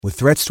With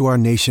threats to our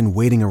nation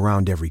waiting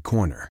around every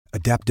corner,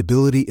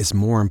 adaptability is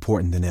more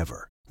important than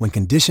ever. When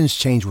conditions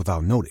change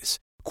without notice,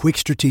 quick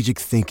strategic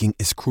thinking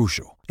is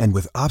crucial. And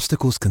with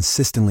obstacles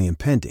consistently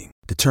impending,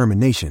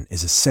 determination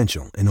is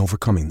essential in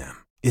overcoming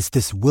them. It's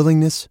this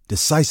willingness,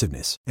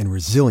 decisiveness, and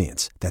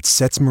resilience that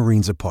sets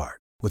Marines apart.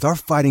 With our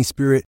fighting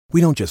spirit, we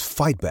don't just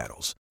fight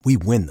battles, we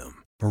win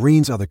them.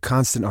 Marines are the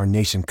constant our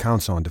nation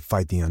counts on to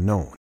fight the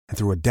unknown. And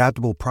through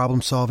adaptable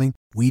problem solving,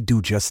 we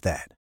do just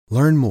that.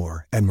 Learn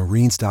more at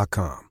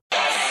marines.com.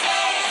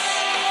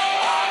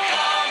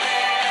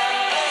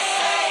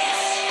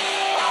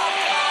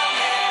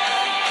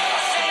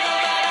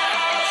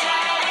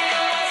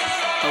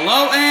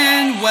 Hello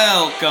and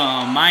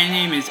welcome. My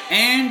name is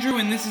Andrew,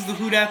 and this is the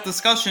Who Dat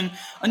Discussion,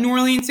 a New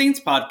Orleans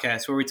Saints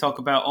podcast where we talk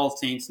about all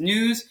Saints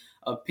news,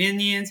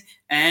 opinions,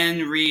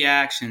 and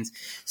reactions.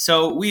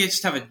 So we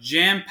just have a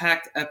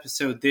jam-packed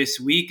episode this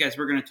week as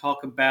we're going to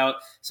talk about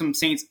some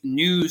Saints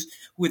news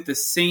with the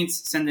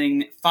Saints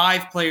sending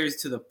 5 players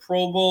to the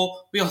Pro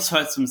Bowl. We also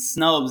had some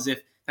snubs,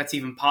 if that's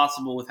even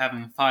possible with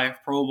having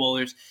 5 Pro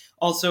Bowlers.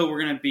 Also,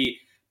 we're going to be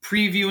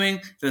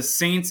previewing the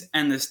Saints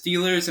and the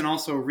Steelers and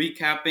also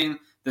recapping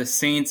the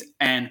Saints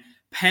and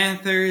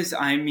Panthers.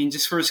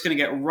 Just first going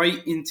to get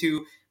right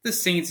into the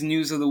Saints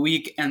news of the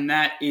week, and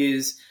that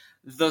is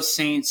the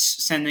Saints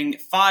sending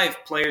 5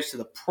 players to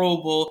the Pro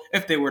Bowl.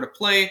 If they were to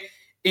play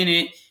in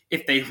it,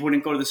 if they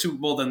wouldn't go to the Super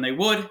Bowl, then they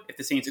would. If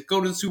the Saints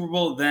go to the Super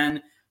Bowl,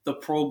 then the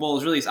Pro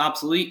Bowl is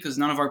obsolete because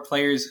none of our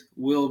players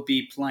will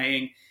be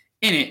playing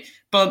in it.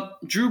 But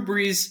Drew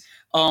Brees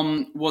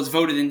was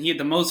voted in. He had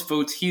the most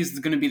votes. He's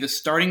going to be the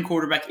starting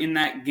quarterback in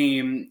that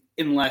game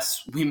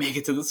unless we make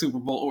it to the Super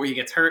Bowl or he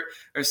gets hurt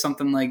or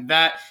something like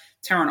that.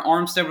 Terron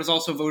Armstead was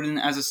also voted in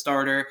as a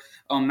starter.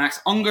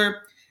 Max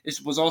Unger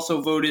was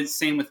also voted.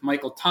 Same with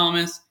Michael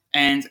Thomas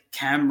and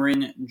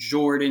Cameron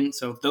Jordan.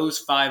 So those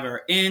 5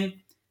 are in.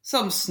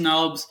 Some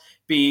snubs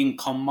being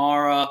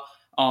Kamara,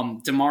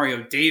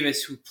 Demario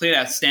Davis, who played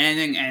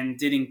outstanding and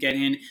didn't get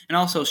in, and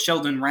also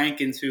Sheldon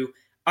Rankins, who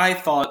I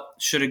thought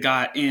should have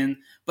got in,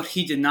 but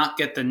he did not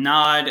get the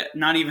nod,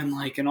 not even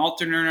like an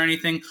alternate or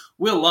anything.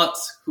 Will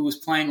Lutz, who was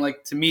playing,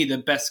 to me, the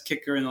best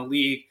kicker in the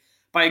league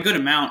by a good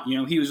amount.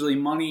 He was really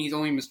money. He's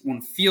only missed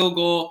 1 field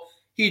goal.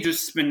 He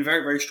just been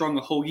very, very strong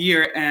the whole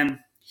year, and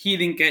he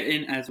didn't get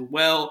in as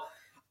well.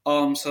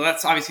 So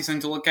that's obviously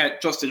something to look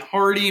at. Justin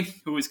Hardy,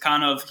 who was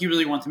he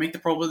really wanted to make the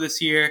Pro Bowl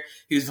this year.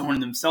 He was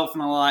voting himself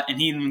in a lot, and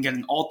he didn't even get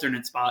an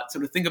alternate spot. So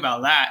to think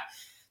about that,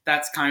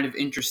 that's kind of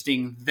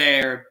interesting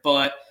there.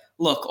 But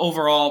look,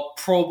 overall,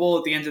 Pro Bowl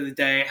at the end of the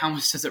day, how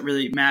much does it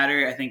really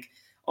matter? I think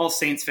all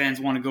Saints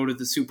fans want to go to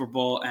the Super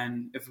Bowl,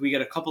 and if we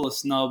get a couple of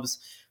snubs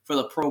for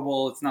the Pro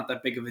Bowl, it's not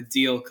that big of a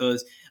deal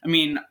because,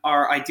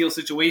 our ideal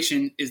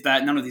situation is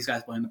that none of these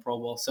guys play in the Pro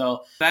Bowl.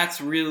 So that's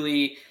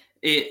really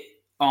it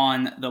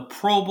on the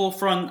Pro Bowl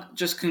front.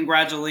 Just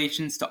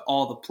congratulations to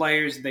all the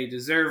players. They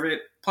deserve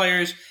it.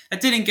 Players that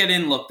didn't get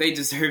in, look, they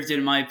deserved it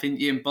in my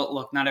opinion, but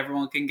look, not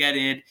everyone can get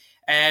in.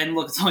 And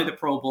look, it's only the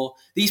Pro Bowl.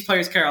 These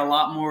players care a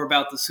lot more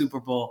about the Super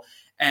Bowl.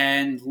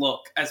 And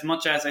look, as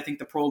much as I think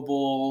the Pro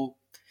Bowl,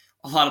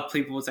 a lot of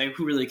people would say,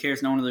 who really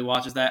cares? No one really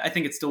watches that. I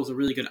think it still is a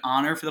really good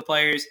honor for the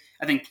players.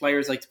 I think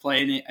players like to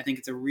play in it. I think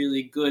it's a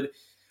really good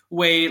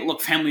way,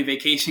 family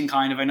vacation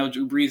kind of. I know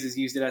Drew Brees has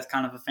used it as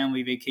kind of a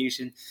family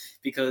vacation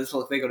because,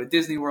 they go to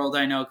Disney World,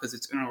 I know, because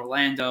it's in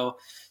Orlando.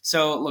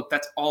 So, look,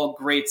 that's all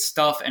great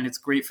stuff, and it's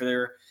great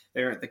for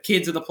the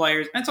kids of the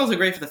players. And it's also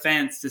great for the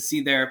fans to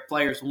see their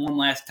players one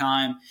last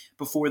time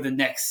before the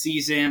next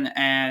season.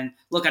 And,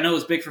 look, I know it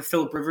was big for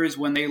Phillip Rivers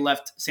when they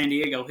left San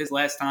Diego. His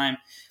last time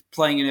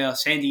playing in a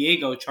San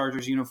Diego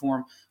Chargers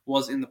uniform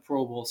was in the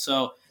Pro Bowl.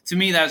 So to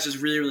me, that was just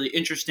really, really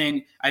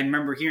interesting. I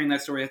remember hearing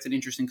that story. That's an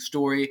interesting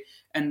story.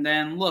 And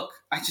then, look,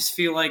 I just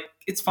feel like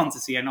it's fun to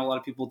see. I know a lot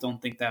of people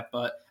don't think that,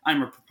 but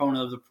I'm a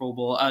proponent of the Pro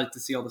Bowl. I like to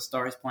see all the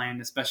stars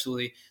playing,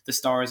 especially the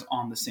stars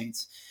on the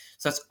Saints.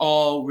 So that's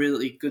all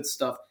really good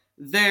stuff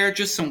there.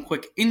 Just some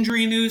quick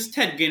injury news.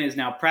 Ted Ginn is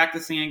now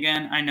practicing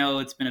again. I know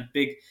it's been a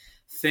big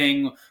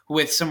thing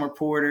with some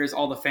reporters.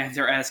 All the fans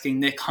are asking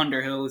Nick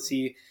Underhill, is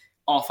he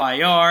off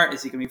IR?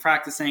 Is he going to be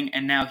practicing?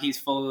 And now he's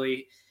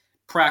fully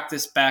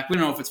practiced back. We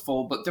don't know if it's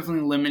full, but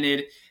definitely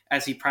limited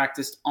as he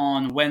practiced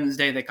on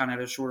Wednesday. They kind of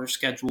had a shorter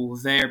schedule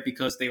there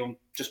because they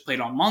just played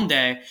on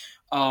Monday.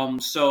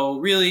 So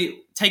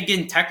really, Ted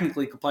Ginn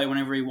technically could play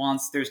whenever he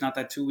wants. There's not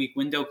that 2-week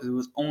window because it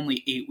was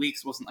only 8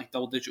 weeks. It wasn't like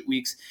double-digit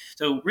weeks.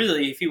 So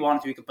really, if he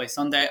wanted to, he could play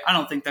Sunday. I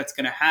don't think that's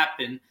going to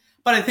happen.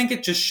 But I think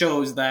it just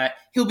shows that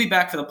he'll be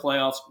back for the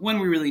playoffs when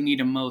we really need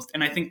him most.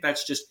 And I think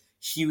that's just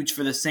huge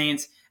for the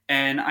Saints.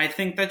 And I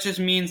think that just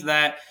means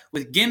that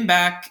with Ginn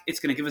back,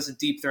 it's going to give us a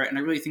deep threat. And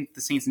I really think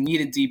the Saints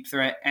need a deep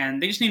threat.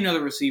 And they just need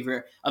another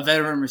receiver, a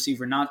veteran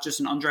receiver, not just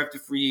an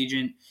undrafted free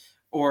agent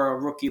or a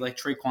rookie like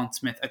Traquan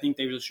Smith. I think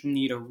they just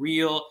need a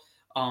real,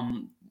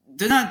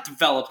 they're not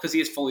developed because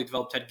he is fully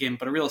developed, Ted Ginn,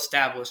 but a real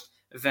established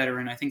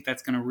veteran. I think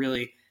that's going to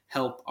really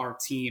help our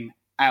team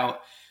out.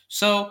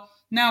 So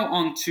Now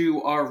on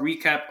to our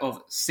recap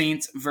of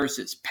Saints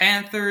versus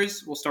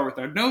Panthers. We'll start with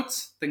our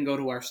notes, then go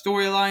to our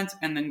storylines,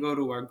 and then go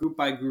to our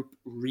group-by-group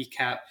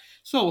recap.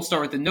 So we'll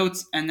start with the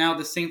notes, and now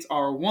the Saints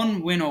are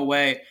one win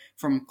away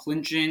from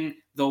clinching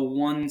the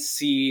 1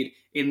 seed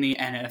in the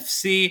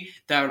NFC.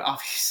 That would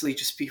obviously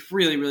just be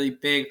really, really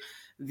big.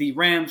 The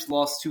Rams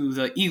lost to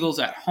the Eagles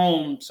at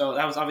home, so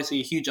that was obviously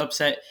a huge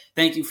upset.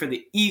 Thank you for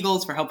the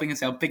Eagles for helping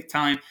us out big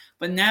time.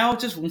 But now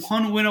just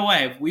one win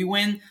away. If we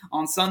win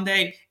on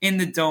Sunday in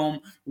the Dome,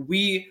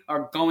 we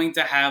are going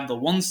to have the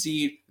 1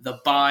 seed, the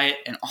bye,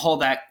 and all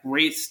that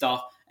great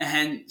stuff.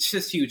 And it's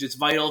just huge. It's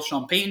vital.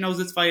 Sean Payton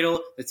knows it's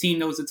vital. The team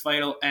knows it's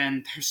vital,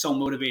 and they're so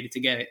motivated to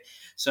get it.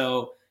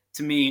 So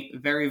to me,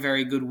 very,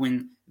 very good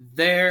win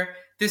there.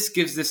 This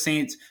gives the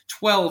Saints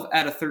 12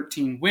 out of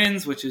 13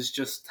 wins, which is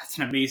that's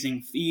an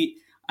amazing feat.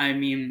 I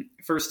mean,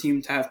 first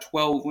team to have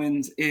 12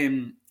 wins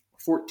in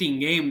 14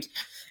 games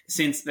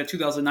since the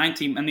 2009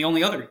 team, and the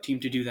only other team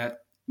to do that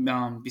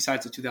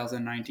besides the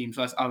 2009 team.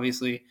 So that's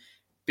obviously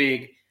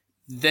big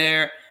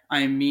there.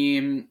 I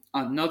mean,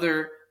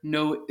 another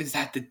note is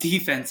that the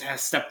defense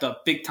has stepped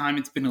up big time.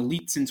 It's been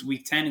elite since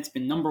week 10. It's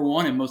been number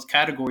 1 in most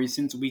categories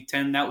since week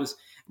 10. That was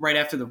right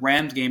after the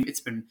Rams game. It's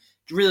been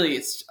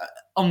it's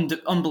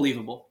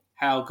unbelievable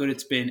how good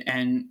it's been,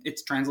 and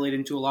it's translated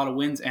into a lot of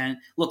wins. And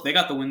look, they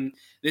got the win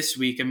this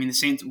week. I mean, the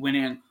Saints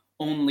winning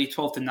only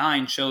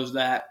 12-9 shows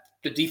that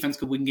the defense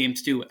could win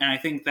games too. And I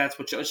think that's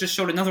what it just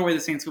showed another way the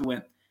Saints could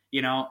win,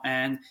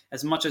 And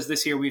as much as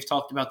this year we've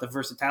talked about the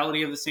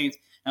versatility of the Saints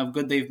and how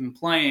good they've been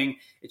playing,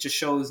 it just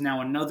shows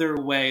now another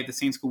way the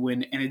Saints could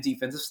win in a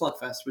defensive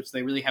slugfest, which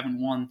they really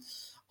haven't won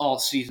all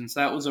season.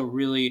 So that was a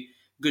really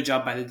good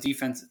job by the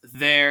defense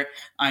there.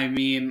 I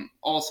mean,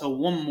 also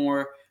one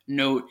more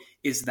note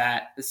is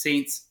that the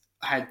Saints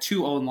had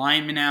 2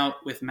 O-linemen out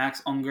with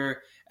Max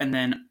Unger, and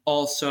then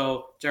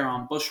also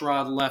Jaron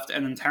Bushrod left,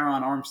 and then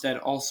Teron Armstead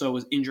also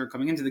was injured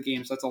coming into the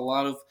game. So that's a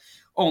lot of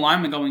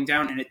O-linemen going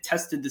down, and it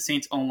tested the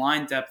Saints'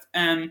 O-line depth.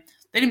 And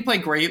they didn't play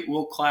great,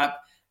 Will Clapp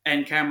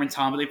and Cameron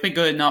Tom, but they played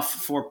good enough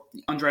for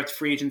undrafted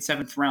free agent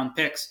 7th-round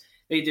picks.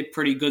 They did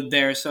pretty good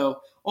there.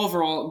 So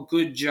overall,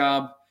 good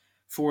job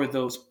for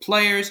those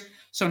players.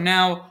 So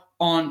now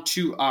on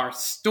to our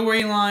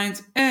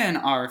storylines, and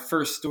our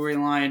first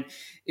storyline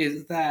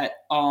is that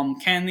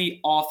can the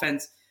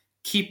offense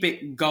keep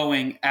it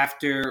going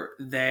after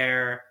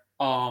their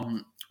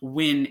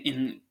win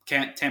in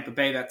Tampa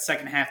Bay, that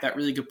second half, that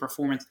really good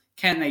performance?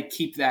 Can they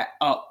keep that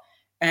up?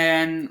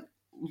 And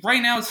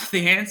right now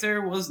the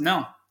answer was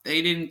no.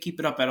 They didn't keep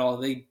it up at all.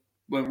 They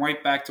went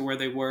right back to where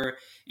they were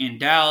in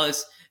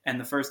Dallas and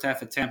the first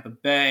half of Tampa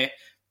Bay,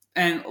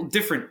 and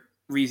different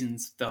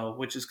reasons, though,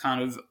 which is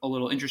kind of a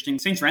little interesting.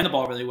 Saints ran the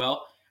ball really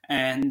well,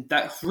 and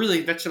that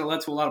should have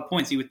led to a lot of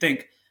points, you would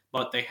think.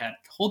 But they had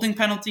holding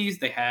penalties.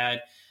 They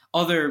had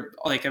other,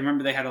 I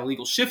remember they had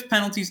illegal shift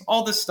penalties,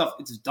 all this stuff.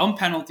 It's dumb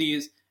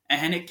penalties,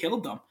 and it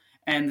killed them.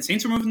 And the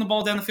Saints were moving the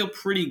ball down the field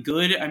pretty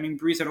good. I mean,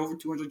 Breeze had over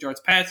 200 yards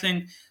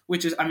passing,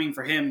 which is,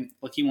 for him,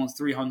 he wants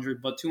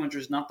 300, but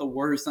 200 is not the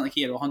worst. It's not like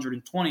he had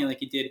 120 like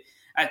he did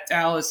at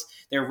Dallas.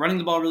 They were running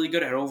the ball really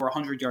good, had over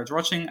 100 yards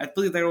rushing. I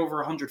believe they had over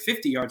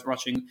 150 yards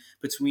rushing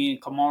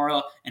between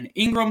Kamara and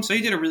Ingram, so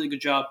he did a really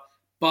good job.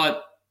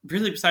 But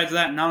really, besides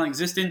that,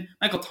 non-existent.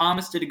 Michael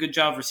Thomas did a good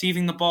job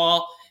receiving the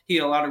ball. He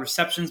had a lot of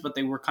receptions, but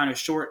they were kind of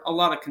short. A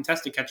lot of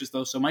contested catches,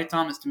 though. So Mike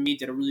Thomas, to me,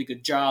 did a really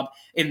good job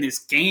in this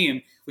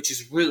game, which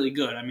is really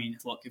good. I mean,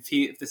 look,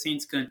 if the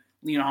Saints can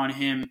lean on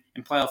him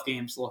in playoff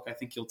games, look, I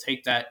think he'll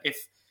take that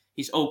if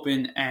he's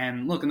open.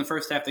 And look, in the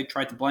first half, they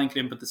tried to blanket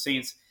him, but the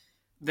Saints,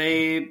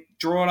 they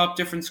drawn up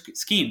different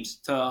schemes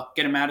to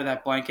get him out of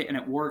that blanket, and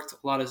it worked.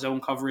 A lot of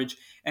zone coverage,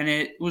 and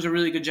it was a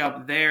really good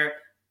job there.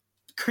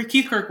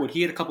 Keith Kirkwood,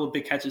 he had a couple of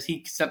big catches.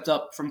 He stepped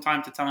up from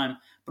time to time,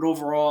 but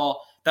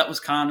overall, that was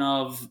kind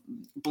of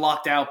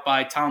blocked out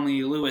by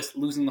Tommy Lewis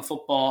losing the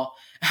football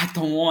at the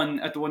 1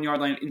 yard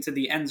line into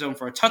the end zone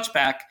for a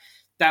touchback.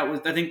 I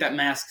think that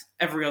masks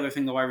every other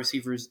thing the wide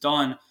receiver has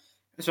done,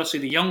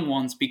 especially the young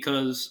ones,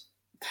 because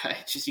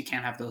you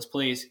can't have those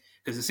plays.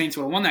 Because the Saints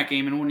would have won that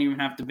game and it wouldn't even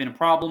have to have been a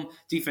problem.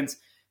 Defense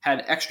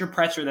had extra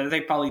pressure that they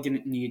probably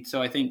didn't need.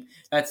 So I think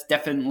that's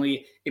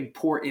definitely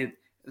important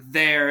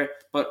there.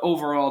 But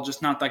overall,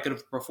 just not that good of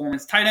a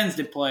performance. Tight ends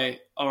did play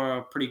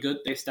pretty good.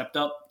 They stepped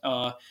up.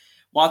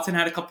 Watson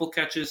had a couple of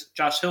catches.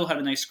 Josh Hill had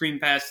a nice screen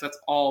pass. That's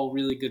all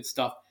really good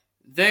stuff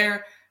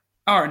there.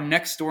 Our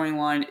next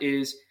storyline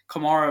is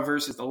Kamara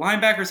versus the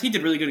linebackers. He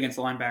did really good against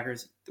the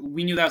linebackers.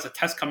 We knew that was a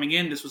test coming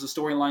in. This was a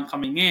storyline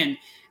coming in,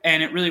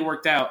 and it really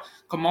worked out.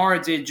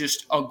 Kamara did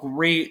just a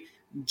great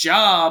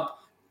job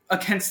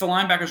against the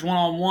linebackers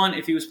one-on-one.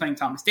 If he was playing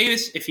Thomas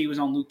Davis, if he was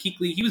on Luke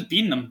Kuechly, he was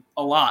beating them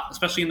a lot,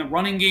 especially in the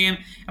running game,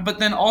 but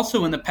then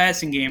also in the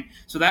passing game.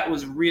 So that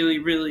was really,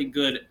 really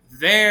good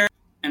there.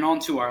 And on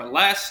to our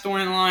last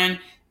storyline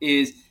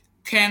is,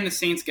 can the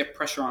Saints get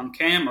pressure on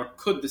Cam, or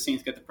could the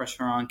Saints get the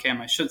pressure on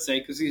Cam, I should say,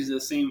 because these are the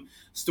same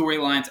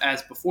storylines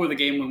as before the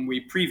game when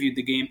we previewed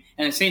the game.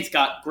 And the Saints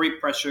got great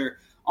pressure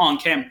on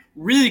Cam.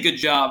 Really good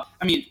job.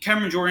 I mean,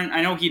 Cameron Jordan,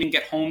 I know he didn't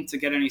get home to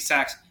get any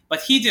sacks, but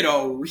he did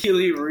a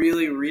really,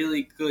 really,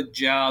 really good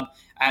job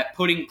at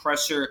putting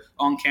pressure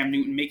on Cam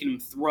Newton, making him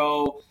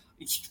throw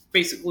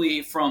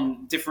basically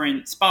from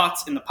different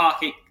spots in the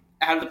pocket,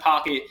 out of the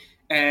pocket,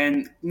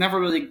 and never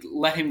really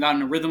let him get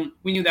in a rhythm.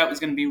 We knew that was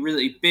going to be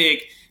really big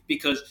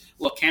because,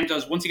 look, Cam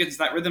does, once he gets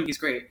that rhythm, he's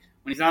great.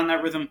 When he's not in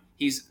that rhythm,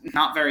 he's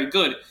not very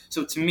good.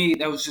 So to me,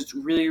 that was just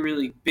really,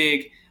 really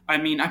big. I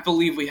mean, I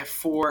believe we had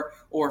 4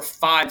 or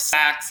 5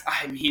 sacks.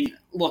 I mean,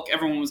 look,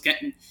 everyone was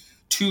getting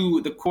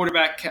to the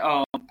quarterback.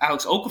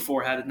 Alex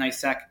Okafor had a nice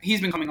sack. He's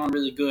been coming on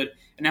really good,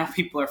 and now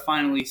people are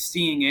finally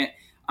seeing it.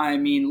 I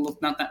mean,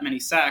 look, not that many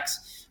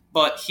sacks,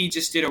 but he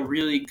just did a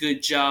really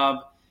good job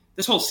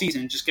this whole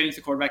season, just getting to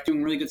the quarterback,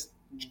 doing a really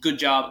good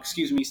job,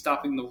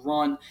 stopping the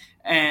run.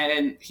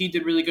 And he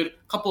did really good.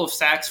 A couple of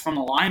sacks from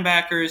the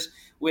linebackers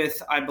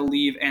with, I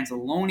believe,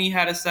 Anzalone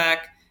had a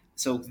sack.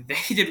 So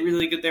they did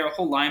really good there,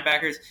 whole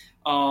linebackers.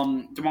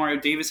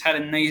 Demario Davis had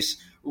a nice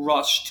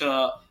rush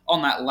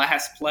on that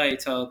last play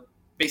to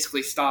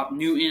basically stop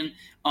Newton.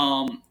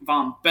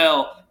 Von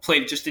Bell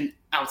played just an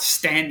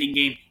outstanding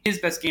game, his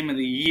best game of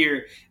the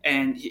year,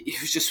 and it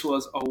just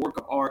was a work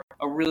of art,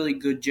 a really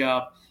good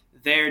job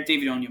there.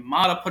 David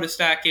Onyemata put a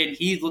stack in.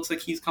 He looks like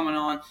he's coming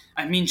on.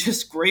 I mean,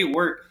 just great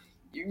work.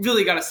 You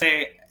really got to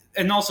say,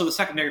 and also the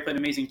secondary played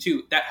amazing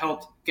too. That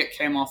helped get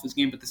Cam off his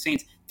game, but the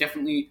Saints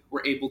definitely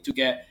were able to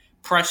get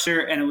pressure,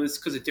 and it was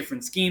because of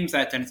different schemes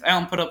that Dennis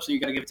Allen put up, so you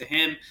got to give it to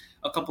him.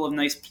 A couple of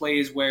nice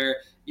plays where,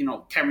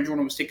 Cameron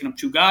Jordan was taking up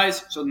 2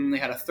 guys, so then they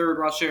had a third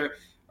rusher,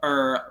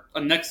 or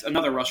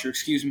another rusher,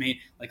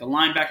 like a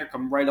linebacker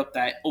come right up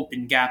that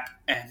open gap,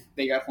 and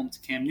they got home to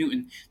Cam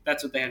Newton.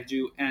 That's what they had to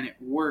do, and it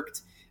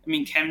worked. I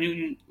mean, Cam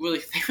Newton, they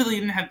really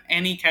didn't have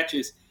any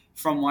catches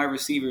from wide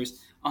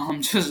receivers.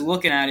 Just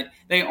looking at it,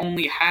 they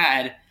only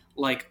had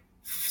like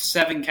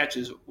 7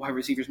 catches, wide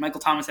receivers. Michael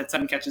Thomas had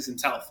 7 catches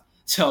himself.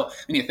 So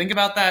when you think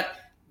about that,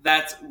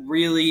 that's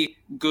really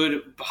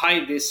good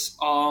behind this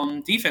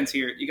defense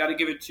here. You got to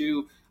give it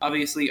to,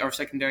 obviously, our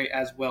secondary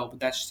as well, but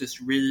that's just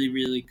really,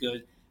 really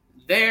good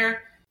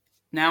there.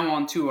 Now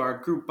on to our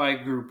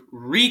group-by-group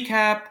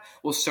recap.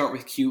 We'll start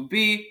with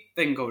QB,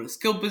 then go to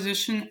skill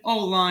position,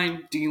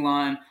 O-line,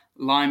 D-line,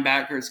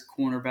 linebackers,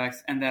 cornerbacks,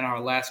 and then our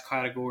last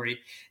category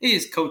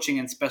is coaching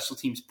and special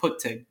teams put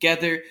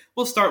together.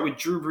 We'll start with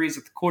Drew Brees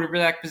at the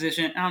quarterback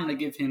position, and I'm going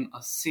to give him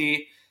a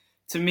C.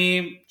 To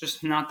me,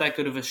 just not that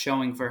good of a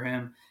showing for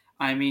him.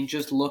 I mean,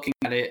 just looking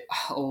at it,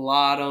 a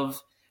lot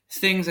of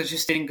things that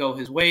just didn't go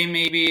his way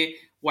maybe.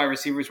 Wide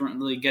receivers weren't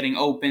really getting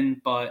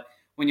open, but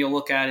when you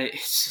look at it, it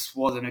just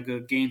wasn't a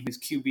good game. His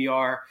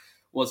QBR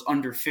was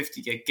under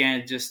 50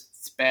 again,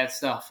 just bad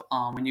stuff.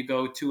 When you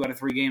go 2 out of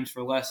 3 games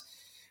for less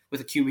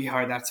with a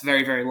QBR, that's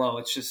very, very low.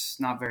 It's just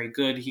not very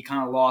good. He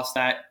kind of lost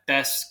that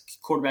best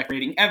quarterback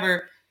rating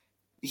ever.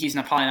 He's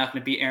probably not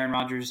going to beat Aaron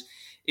Rodgers'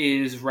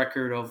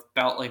 record of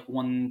about like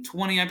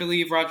 120, I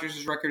believe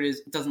Rodgers' record is.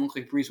 It doesn't look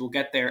like Brees will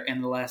get there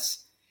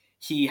unless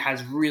he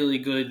does really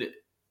good,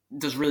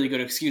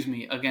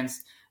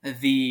 against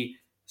the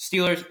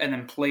Steelers and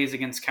then plays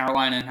against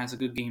Carolina and has a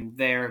good game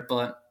there.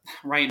 But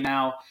right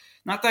now,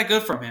 not that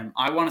good from him.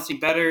 I want to see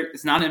better.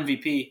 It's not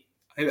MVP.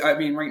 I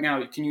mean, right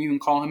now, can you even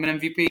call him an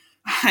MVP?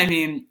 I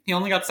mean, he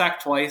only got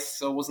sacked twice,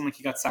 so it wasn't like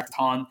he got sacked a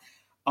ton.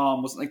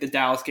 Wasn't like the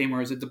Dallas game where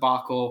it was a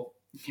debacle.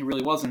 He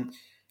really wasn't.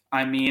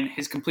 I mean,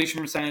 his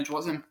completion percentage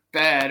wasn't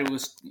bad.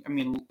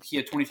 He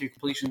had 23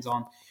 completions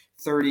on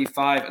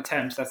 35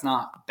 attempts. That's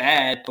not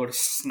bad, but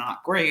it's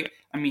not great.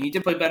 I mean, he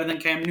did play better than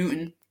Cam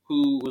Newton,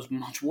 who was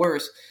much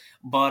worse.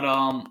 But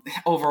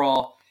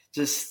overall,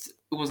 just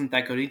it wasn't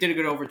that good. He did a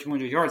good over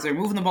 200 yards. They were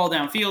moving the ball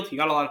downfield. He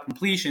got a lot of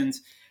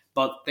completions,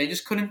 but they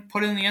just couldn't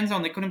put it in the end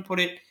zone. They couldn't put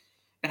it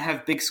and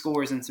have big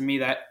scores, and to me,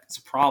 that's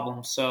a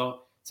problem.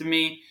 So, to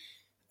me,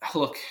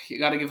 look, you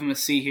got to give him a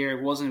C here.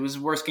 It was his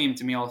worst game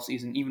to me all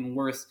season, even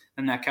worse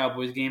than that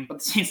Cowboys game, but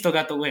the Saints still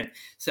got the win.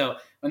 So,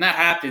 when that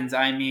happens,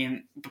 I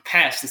mean, the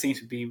Saints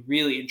would be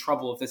really in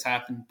trouble if this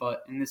happened,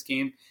 but in this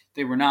game,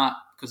 they were not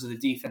because of the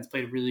defense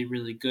played really,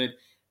 really good.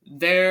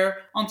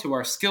 There, onto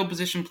our skill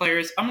position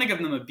players. I'm going to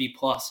give them a B+,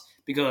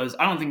 because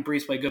I don't think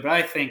Brees played good, but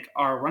I think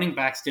our running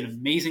backs did an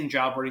amazing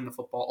job running the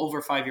football,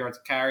 over 5 yards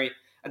a carry.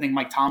 I think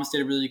Mike Thomas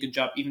did a really good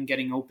job even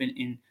getting open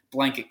in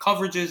blanket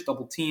coverages,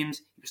 double teams.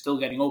 He was still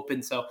getting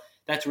open, so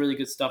that's really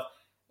good stuff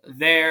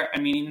there. I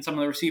mean, even some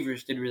of the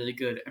receivers did really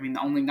good. I mean,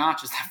 the only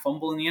notch is that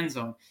fumble in the end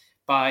zone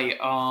by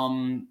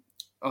Tommy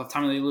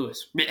Lee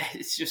Lewis.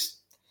 It's just,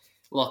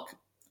 look,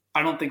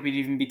 I don't think we'd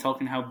even be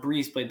talking how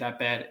Brees played that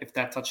bad if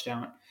that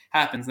touchdown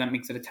happens. That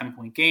makes it a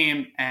 10-point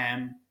game,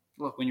 and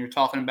look, when you're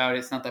talking about it,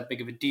 it's not that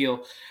big of a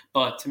deal.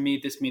 But to me,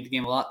 this made the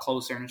game a lot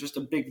closer, and it's just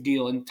a big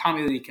deal. And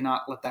Tommy Lee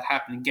cannot let that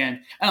happen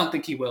again. I don't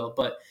think he will,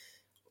 but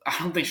I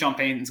don't think Sean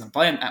Payton's going to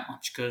play him that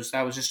much because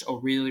that was just a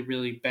really,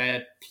 really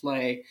bad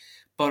play.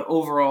 But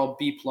overall,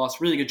 B+,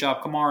 really good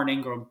job. Kamara and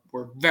Ingram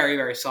were very,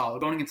 very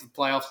solid. Going into the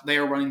playoffs, they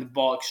are running the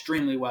ball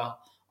extremely well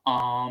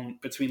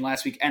between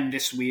last week and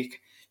this week.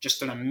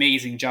 Just an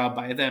amazing job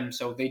by them,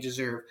 so they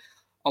deserve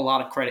a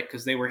lot of credit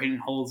because they were hitting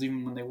holes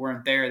even when they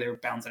weren't there. They were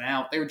bouncing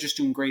out. They were just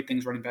doing great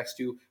things. Running backs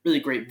do really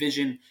great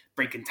vision,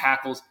 breaking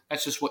tackles.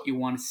 That's just what you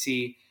want to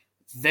see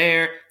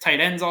there. Tight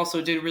ends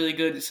also did really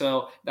good,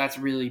 so that's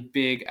really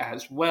big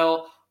as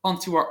well.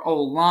 Onto our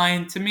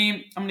O-line. To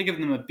me, I'm going to give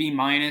them a B-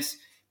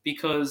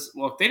 because,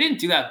 look, they didn't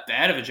do that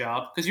bad of a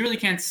job because you really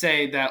can't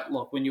say that,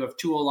 look, when you have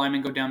two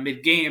O-linemen go down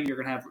mid-game, you're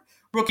going to have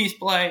rookies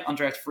play,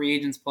 undrafted free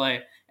agents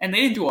play, and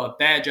they didn't do a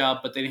bad job,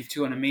 but they didn't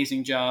do an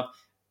amazing job.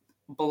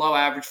 Below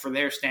average for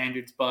their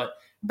standards, but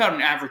about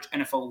an average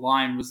NFL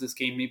line was this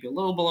game, maybe a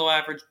little below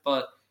average,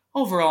 but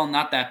overall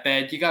not that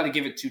bad. You got to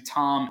give it to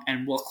Tom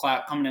and Will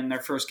Clapp coming in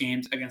their first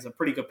games against a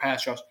pretty good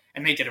pass rush,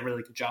 and they did a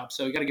really good job.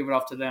 So you got to give it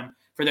off to them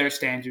for their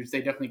standards. They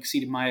definitely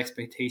exceeded my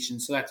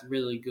expectations, so that's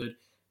really good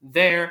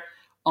there.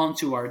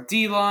 Onto our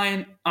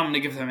D-line, I'm going to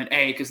give them an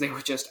A because they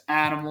were just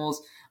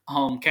animals.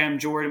 Cam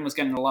Jordan was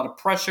getting a lot of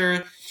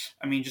pressure.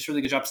 I mean, just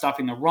really good job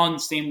stopping the run.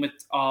 Same with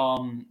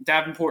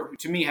Davenport, who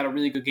to me had a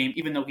really good game.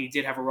 Even though he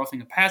did have a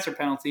roughing a passer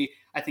penalty,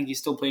 I think he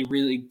still played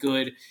really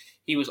good.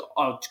 He was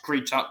a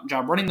great job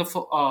running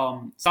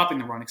stopping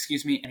the run,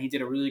 and he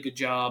did a really good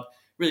job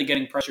really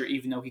getting pressure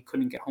even though he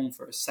couldn't get home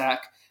for a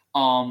sack.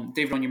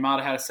 David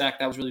Onyemata had a sack.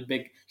 That was really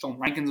big. Sean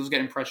Rankins was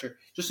getting pressure.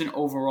 Just an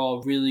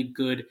overall really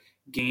good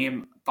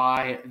game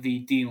by the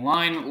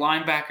D-line.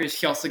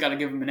 Linebackers, you also got to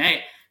give them an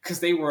A because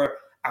they were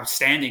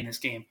outstanding this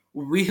game.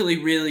 Really,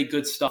 really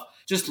good stuff.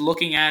 Just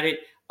looking at it,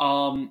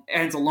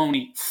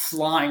 Anzalone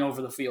flying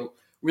over the field.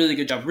 Really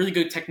good job. Really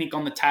good technique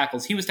on the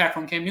tackles. He was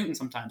tackling Cam Newton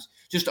sometimes.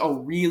 Just a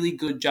really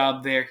good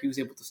job there. He was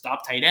able to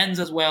stop tight ends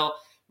as well,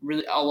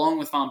 really, along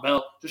with Von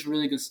Bell. Just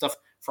really good stuff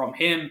from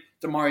him.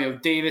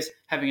 Demario Davis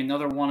having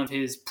another one of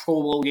his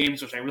Pro Bowl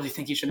games, which I really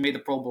think he should have made the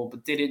Pro Bowl,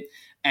 but didn't.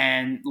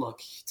 And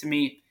look, to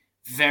me,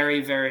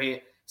 very,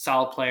 very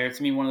solid player.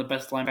 To me, one of the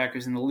best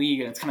linebackers in the league,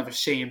 and it's kind of a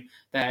shame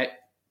that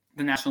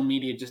the national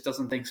media just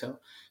doesn't think so.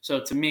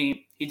 So to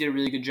me, he did a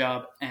really good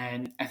job,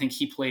 and I think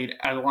he played,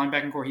 out of the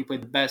linebacking core, he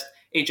played the best.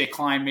 A.J.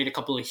 Klein made a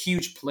couple of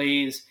huge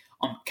plays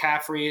on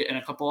McCaffrey and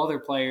a couple other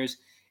players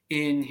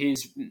in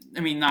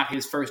not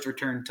his first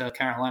return to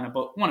Carolina,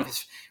 but one of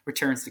his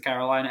returns to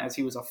Carolina as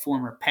he was a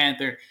former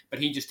Panther, but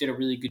he just did a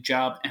really good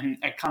job, and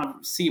I kind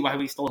of see why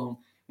we stole him.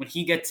 When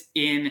he gets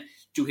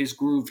into his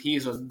groove, he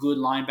is a good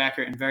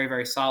linebacker and very,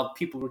 very solid.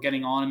 People were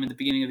getting on him in the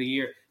beginning of the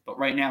year, but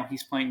right now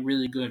he's playing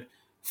really good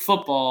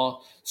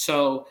football.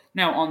 So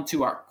now on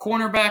to our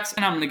cornerbacks,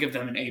 and I'm going to give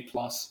them an A+.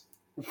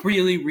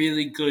 Really,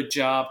 really good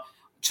job.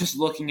 Just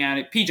looking at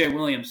it, P.J.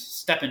 Williams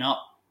stepping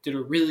up, did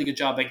a really good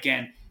job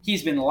again.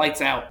 He's been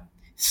lights out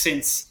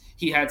since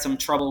he had some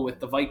trouble with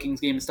the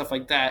Vikings game and stuff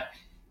like that.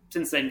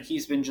 Since then,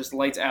 he's been just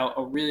lights out.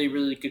 A really,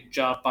 really good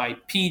job by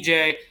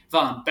P.J.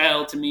 Von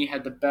Bell, to me,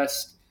 had the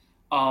best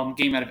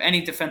game out of any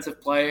defensive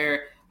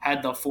player.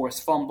 Had the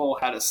forced fumble,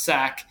 had a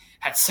sack,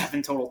 had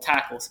 7 total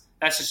tackles.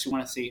 That's just what you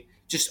want to see.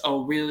 Just a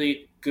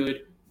really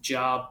good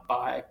job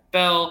by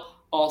Bell.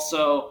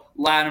 Also,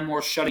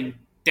 Lattimore shutting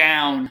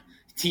down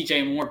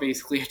TJ Moore,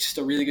 basically. Just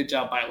a really good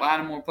job by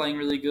Lattimore, playing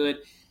really good.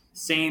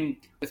 Same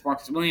with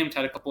Marcus Williams,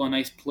 had a couple of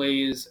nice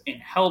plays in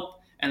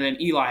help. And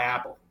then Eli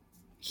Apple,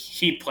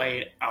 he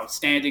played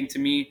outstanding to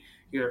me.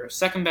 Your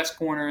second best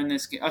corner in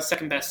this game,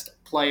 second best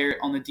player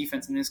on the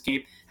defense in this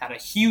game, had a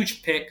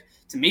huge pick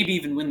to maybe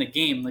even win the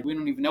game. Like, we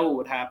don't even know what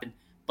would happen.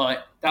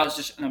 But that was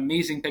just an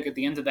amazing pick at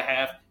the end of the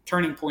half.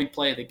 Turning point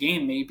play of the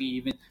game, maybe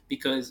even,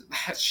 because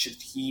that's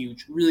just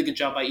huge. Really good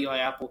job by Eli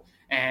Apple.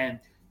 And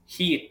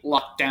he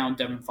locked down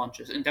Devin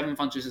Funchess. And Devin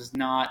Funchess is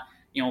not,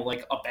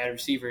 like a bad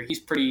receiver. He's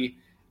pretty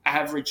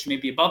average,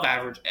 maybe above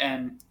average,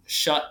 and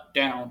shut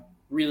down.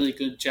 Really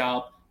good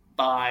job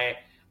by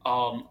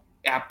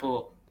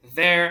Apple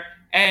there.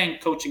 And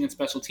coaching and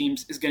special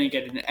teams is going to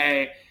get an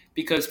A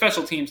because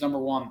special teams, number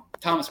one,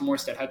 Thomas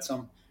Morstead had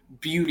some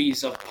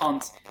beauties of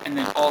punts, and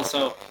then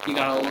also you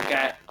got to look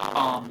at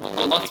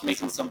Lutz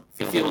making some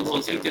field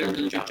goals. He did a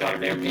really good job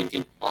there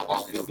making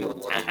all field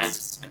goal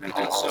attempts, and then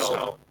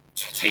also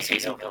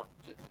Taysom Hill,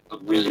 a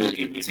really, really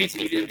good game.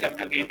 Taysom did have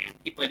a good game.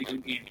 He played a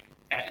good game,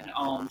 and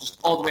just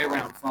all the way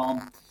around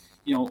from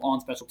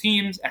on special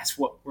teams. That's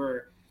what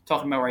we're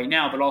talking about right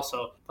now, but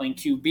also playing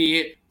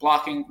QB,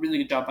 blocking, really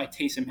good job by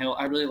Taysom Hill.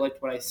 I really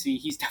liked what I see.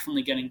 He's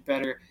definitely getting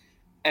better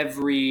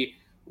every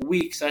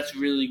week, so that's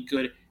really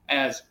good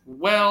as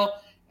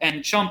well.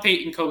 And Sean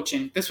Payton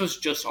coaching, this was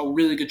just a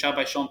really good job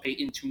by Sean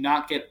Payton to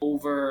not get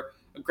over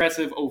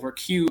aggressive, over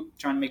cute,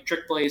 trying to make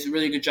trick plays. A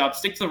really good job.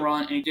 Stick to the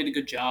run, and he did a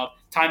good job.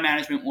 Time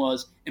management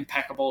was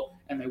impeccable,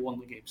 and they won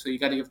the game. So you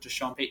got to give it to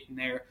Sean Payton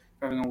there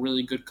for having a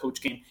really good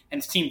coach game.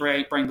 And his team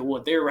bring the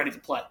wood. They were ready to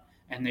play,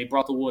 and they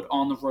brought the wood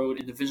on the road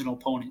in divisional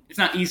opponent. It's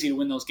not easy to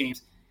win those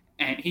games,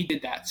 and he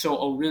did that. So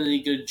a really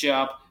good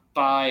job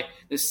by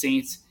the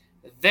Saints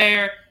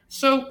there.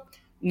 So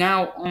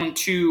now on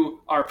to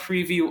our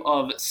preview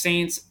of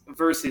Saints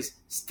versus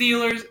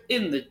Steelers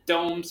in the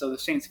Dome. So the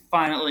Saints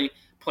finally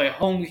play a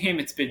home game.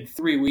 It's been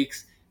 3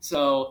 weeks,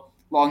 so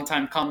long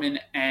time coming,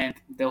 and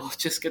they'll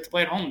just get to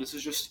play at home. This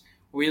is just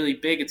really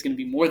big. It's going to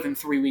be more than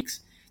 3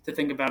 weeks to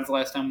think about it. The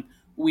last time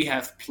we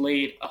have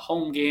played a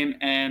home game,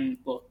 and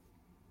look,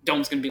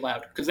 Dome's going to be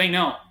loud because they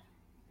know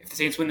if the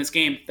Saints win this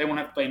game, they won't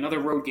have to play another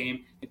road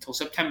game until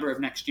September of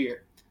next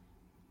year.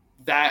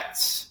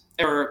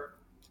 Or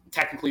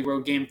technically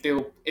road game.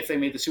 If they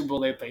made the Super Bowl,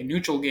 they'd play a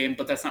neutral game,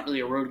 but that's not really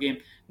a road game.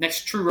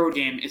 Next true road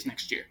game is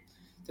next year.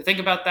 So think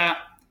about that.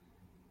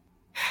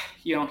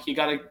 You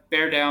got to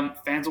bear down.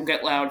 Fans will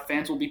get loud.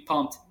 Fans will be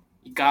pumped.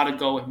 You got to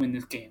go and win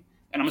this game.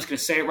 And I'm just going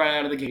to say it right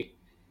out of the gate.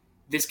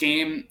 This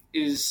game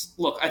is,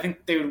 look, I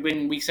think they would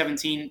win Week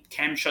 17.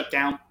 Cam shut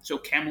down, so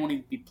Cam won't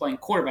even be playing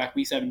quarterback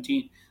Week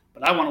 17.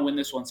 But I want to win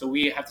this one, so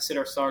we have to sit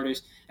our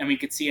starters, and we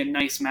could see a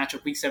nice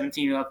matchup Week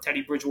 17 of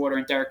Teddy Bridgewater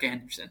and Derek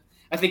Anderson.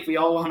 I think we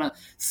all want to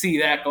see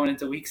that going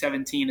into Week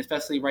 17,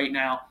 especially right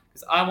now,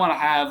 because I want to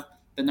have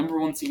the number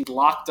 1 seed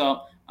locked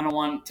up. I don't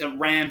want the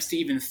Rams to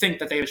even think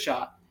that they have a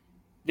shot.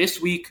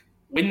 This week,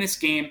 win this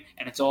game,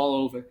 and it's all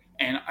over.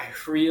 And I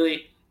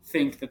really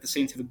think that the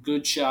Saints have a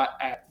good shot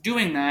at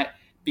doing that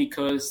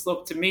because,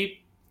 look, to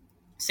me,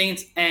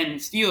 Saints and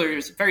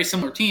Steelers, very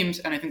similar teams,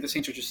 and I think the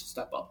Saints are just a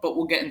step up. But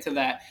we'll get into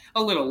that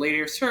a little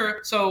later.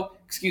 So,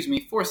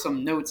 for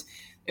some notes.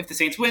 If the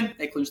Saints win,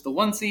 they clinch the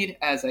 1 seed.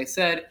 As I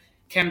said,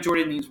 Cam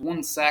Jordan needs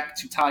 1 sack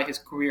to tie his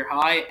career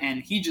high,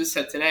 and he just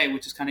said today,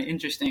 which is kind of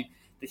interesting,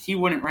 that he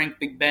wouldn't rank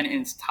Big Ben in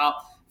his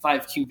top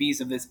 5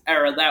 QBs of this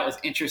era. That was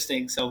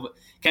interesting. So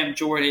Cam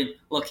Jordan,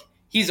 look,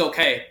 he's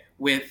okay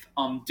with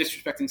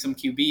disrespecting some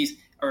QBs,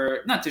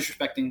 or not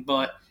disrespecting,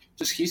 but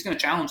just he's going to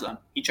challenge them.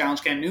 He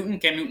challenged Cam Newton.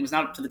 Cam Newton was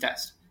not up to the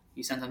test.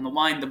 He sent him to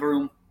wind the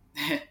broom,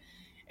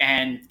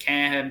 and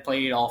Cam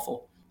played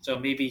awful. So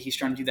maybe he's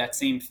trying to do that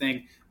same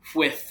thing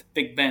with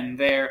Big Ben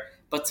there.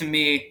 But to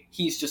me,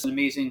 he's just an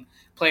amazing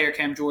player,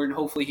 Cam Jordan.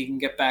 Hopefully he can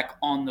get back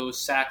on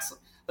those sacks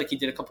like he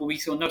did a couple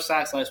weeks ago. No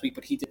sacks last week,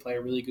 but he did play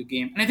a really good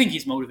game. And I think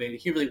he's motivated.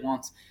 He really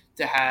wants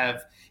to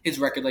have his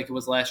record like it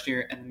was last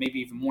year, and maybe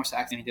even more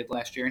sacks than he did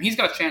last year. And he's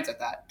got a chance at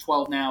that.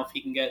 12 now. If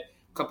he can get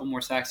a couple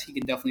more sacks, he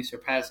can definitely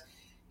surpass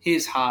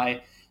his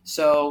high.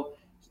 So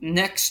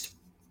next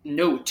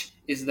note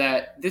is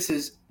that this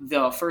is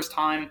the first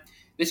time,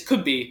 the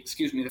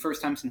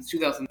first time since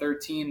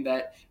 2013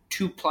 that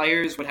 2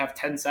 players would have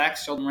 10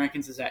 sacks. Sheldon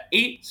Rankins is at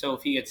 8, so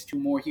if he gets 2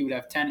 more, he would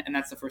have 10, and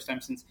that's the first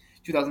time since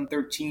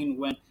 2013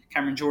 when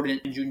Cameron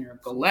Jordan and Junior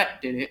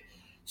Gillette did it.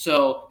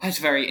 So that's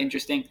very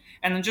interesting.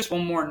 And then just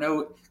one more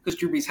note, because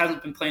Drew Brees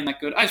hasn't been playing that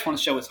good, I just want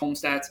to show his home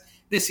stats.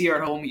 This year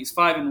at home, he's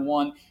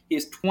 5-1. He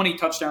has 20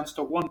 touchdowns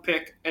to 1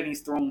 pick, and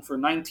he's thrown for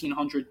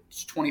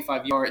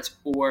 1,925 yards,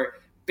 or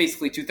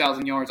basically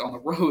 2,000 yards on the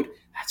road.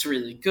 That's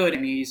really good,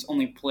 and he's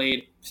only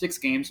played 6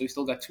 games, so he's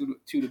still got two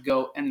to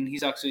go. And then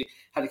he's actually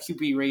had a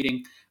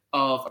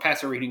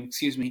passer rating,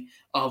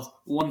 of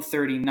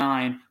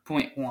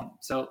 139.1.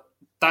 So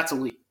that's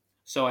elite.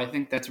 So I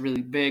think that's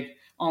really big.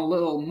 A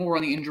little more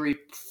on the injury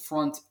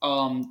front,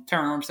 Terron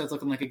Armstead's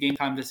looking like a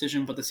game-time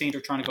decision, but the Saints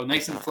are trying to go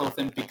nice and slow with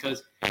him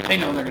because they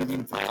know they're going to be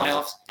in the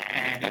playoffs,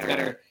 and it's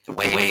better to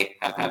wait,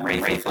 have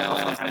ready for the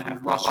playoffs, and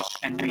have rush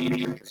and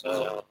re-injury.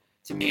 So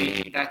to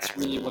me, that's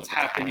really what's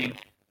happening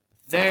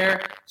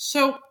there.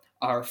 So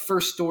our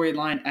first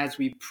storyline as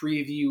we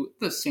preview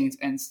the Saints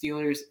and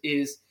Steelers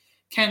is,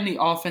 can the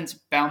offense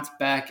bounce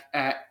back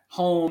at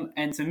home?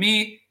 And to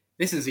me,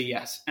 this is a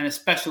yes, and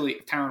especially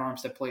if Terron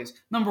Armstead plays.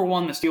 Number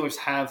one, the Steelers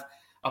have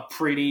a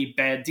pretty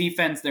bad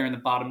defense. They're in the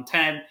bottom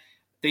 10.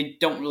 They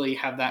don't really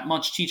have that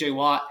much. TJ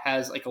Watt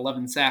has like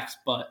 11 sacks,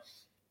 but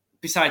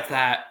besides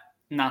that,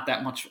 not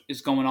that much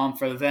is going on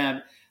for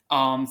them.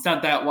 It's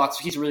not that Watts,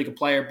 he's a really good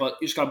player, but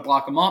you just got to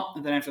block him up.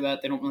 And then after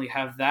that, they don't really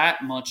have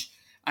that much.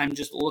 I'm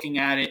just looking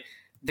at it.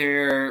 They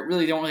don't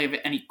really have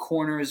any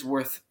corners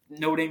worth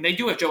noting. They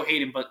do have Joe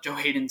Hayden, but Joe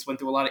Hayden's went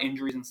through a lot of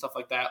injuries and stuff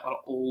like that.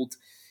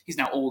 He's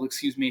now old,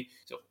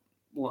 So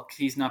look,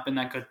 he's not been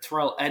that good.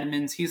 Terrell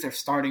Edmonds, he's their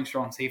starting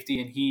strong safety,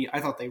 and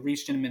I thought they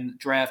reached him in the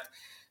draft.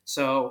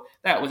 So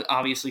that was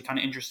obviously kind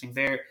of interesting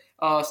there.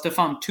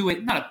 Stephon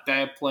Tuitt, not a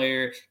bad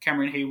player.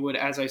 Cameron Haywood,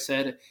 as I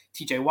said.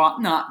 TJ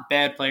Watt, not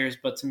bad players,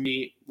 but to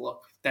me,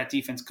 look, that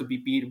defense could be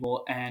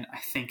beatable, and I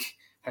think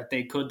that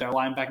they could. Their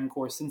linebacking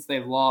core, since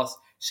they've lost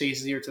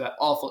Shazier to that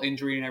awful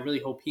injury, and I really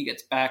hope he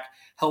gets back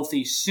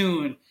healthy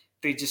soon.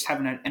 They just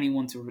haven't had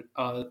anyone to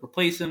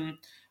replace him.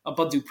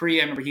 Bud Dupree,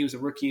 I remember he was a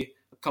rookie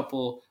a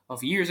couple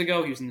of years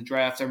ago. He was in the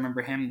draft. I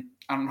remember him.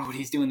 I don't know what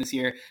he's doing this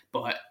year,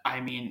 but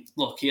I mean,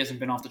 look, he hasn't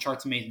been off the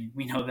charts amazing.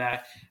 We know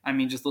that. I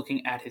mean, just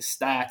looking at his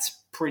stats,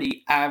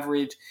 pretty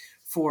average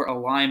for a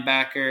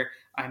linebacker.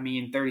 I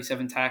mean,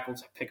 37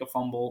 tackles, pick a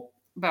fumble,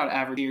 about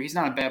average here. He's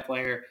not a bad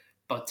player,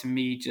 but to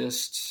me,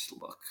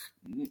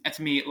 I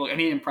need him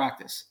in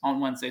practice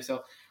on Wednesday.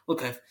 So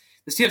look, if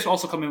the Steelers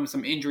also come in with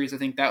some injuries, I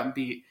think that would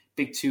be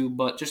big too,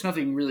 but just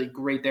nothing really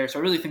great there. So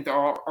I really think that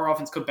our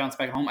offense could bounce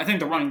back at home. I think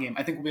the running game,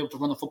 I think we'll be able to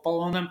run the football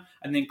on them.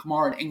 I think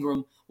Kamara and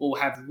Ingram will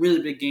have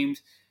really big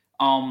games.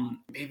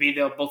 Maybe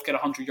they'll both get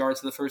 100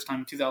 yards for the first time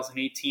in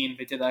 2018.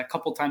 They did that a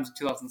couple times in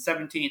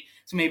 2017.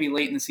 So maybe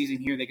late in the season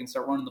here they can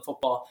start running the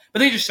football. But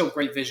they just show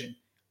great vision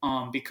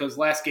because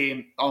last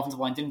game, the offensive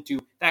line didn't do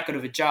that good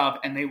of a job,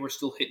 and they were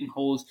still hitting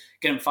holes,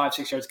 getting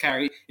 5-6 yards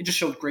carry. It just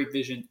showed great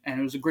vision, and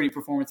it was a great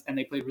performance, and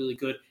they played really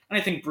good. And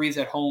I think Breeze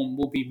at home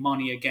will be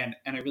money again,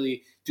 and I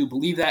really do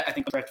believe that. I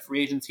think the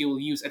free agency will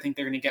use. I think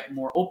they're going to get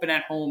more open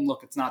at home.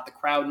 Look, it's not the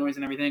crowd noise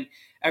and everything.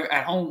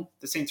 At home,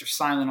 the Saints are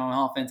silent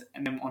on offense,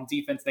 and then on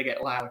defense, they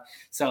get loud.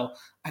 So,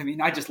 I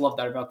mean, I just love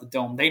that about the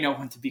Dome. They know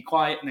when to be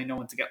quiet, and they know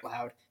when to get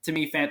loud. To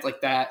me, fans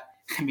like that,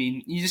 I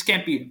mean, you just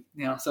can't beat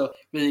them. So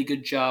really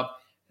good job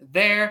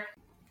there.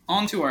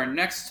 On to our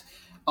next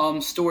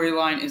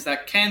storyline is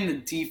that can the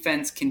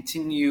defense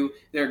continue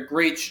their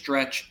great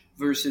stretch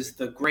versus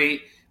the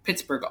great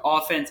Pittsburgh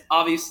offense?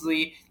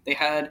 Obviously, they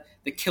had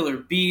the killer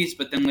bees,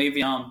 but then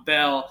Le'Veon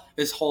Bell,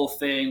 this whole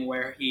thing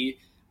where he,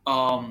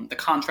 the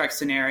contract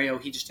scenario,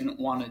 he just didn't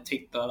want to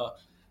take the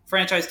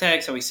franchise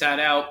tag, so he sat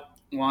out,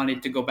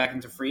 wanted to go back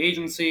into free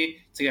agency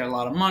to get a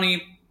lot of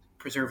money,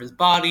 preserve his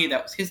body.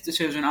 That was his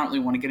decision. I don't really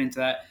want to get into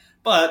that.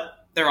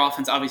 But their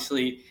offense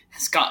obviously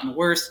has gotten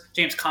worse.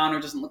 James Conner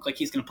doesn't look like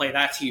he's going to play.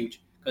 That's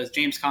huge because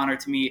James Conner,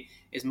 to me,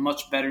 is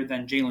much better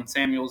than Jalen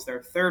Samuels,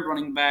 their third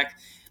running back.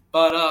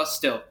 But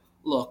still,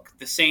 look,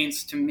 the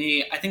Saints, to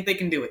me, I think they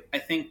can do it. I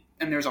think,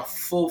 and there's a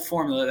full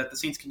formula that the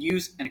Saints can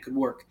use, and it could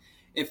work.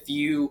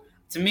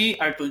 To me,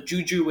 I would put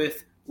Juju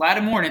with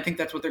Lattimore, and I think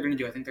that's what they're going to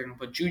do. I think they're going to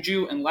put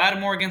Juju and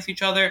Lattimore against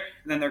each other,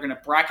 and then they're going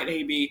to bracket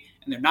AB,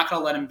 and they're not going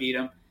to let him beat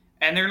him.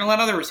 And they're going to let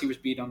other receivers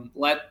beat them.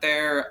 Let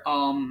their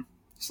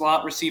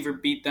slot receiver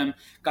beat them,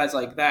 guys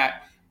like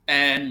that.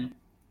 And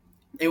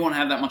they won't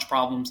have that much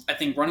problems. I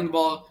think running the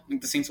ball, I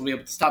think the Saints will be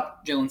able to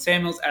stop Jalen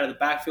Samuels out of the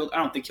backfield. I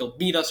don't think he'll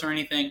beat us or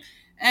anything.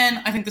 And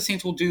I think the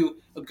Saints will do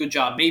a good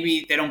job.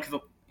 Maybe they don't give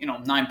up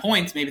 9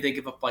 points. Maybe they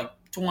give up like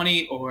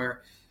 20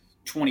 or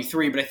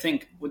 23. But I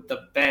think with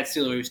the bad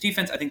Steelers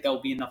defense, I think that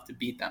will be enough to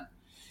beat them.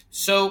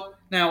 So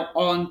now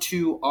on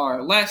to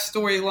our last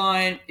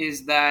storyline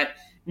is that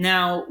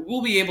now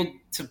we'll be able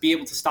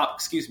to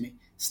stop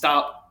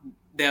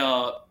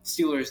the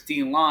Steelers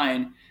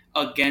D-line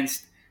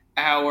against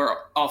our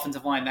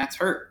offensive line that's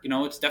hurt.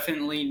 It's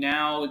definitely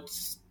now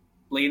it's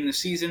late in the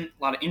season.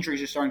 A lot of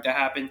injuries are starting to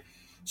happen.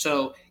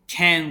 So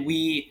can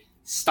we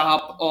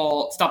stop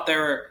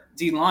their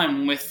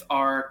D-line with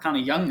our kind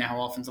of young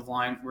now offensive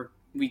line where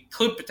we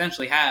could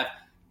potentially have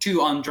 2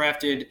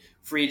 undrafted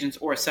free agents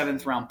or a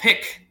 7th round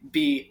pick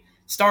be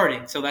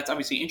starting. So that's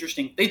obviously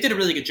interesting. They did a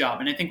really good job.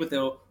 And I think with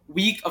a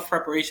week of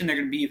preparation, they're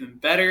going to be even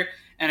better.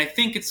 And I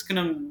think it's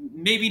going to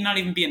maybe not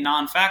even be a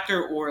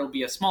non-factor or it'll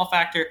be a small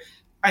factor.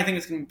 I think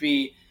it's going to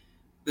be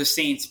the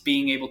Saints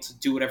being able to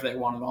do whatever they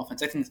want on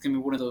offense. I think it's going to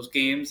be one of those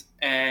games.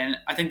 And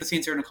I think the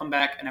Saints are going to come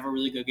back and have a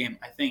really good game.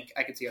 I think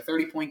I could see a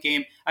 30-point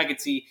game. I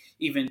could see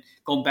even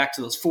going back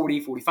to those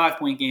 40,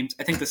 45-point games.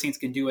 I think the Saints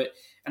can do it.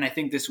 And I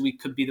think this week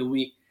could be the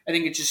week. I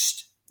think I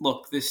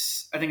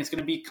think it's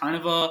going to be kind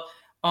of a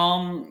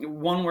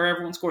one where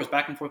everyone scores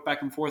back and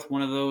forth,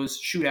 one of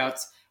those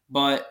shootouts.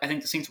 But I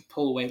think the Saints will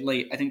pull away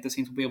late. I think the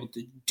Saints will be able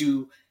to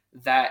do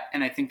that,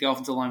 and I think the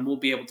offensive line will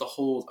be able to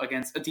hold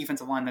against a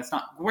defensive line that's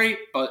not great,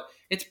 but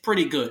it's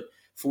pretty good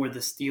for the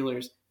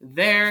Steelers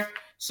there.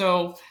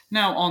 So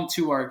now on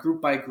to our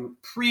group-by-group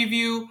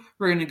preview.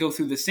 We're going to go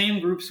through the same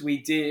groups we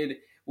did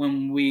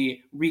when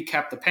we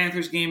recapped the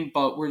Panthers game,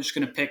 but we're just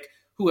going to pick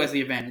who has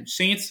the advantage,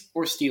 Saints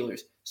or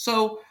Steelers.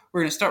 So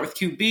we're going to start with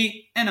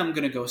QB, and I'm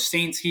going to go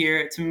Saints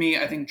here. To me,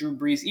 I think Drew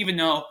Brees, even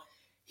though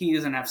he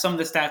doesn't have some of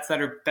the stats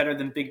that are better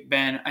than Big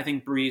Ben, I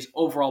think Brees,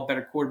 overall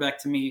better quarterback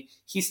to me.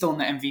 He's still in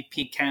the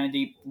MVP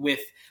candidate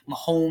with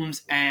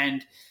Mahomes.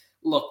 And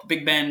look,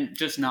 Big Ben,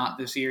 just not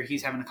this year.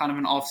 He's having a kind of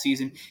an off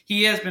season.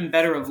 He has been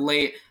better of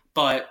late,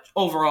 but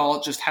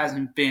overall just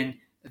hasn't been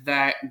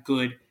that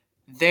good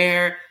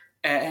there.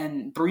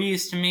 And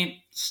Brees, to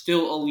me,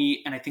 still elite,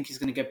 and I think he's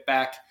going to get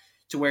back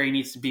to where he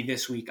needs to be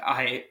this week.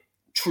 I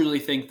truly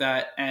think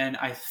that, and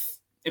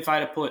if I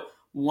had to put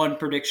one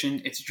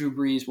prediction, it's Drew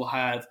Brees will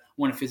have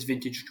one of his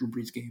vintage Drew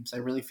Brees games. I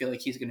really feel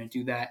like he's going to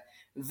do that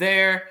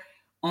there.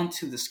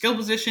 Onto the skill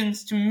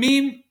positions. To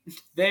me,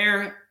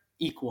 they're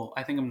equal.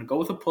 I think I'm going to go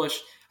with a push.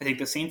 I think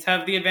the Saints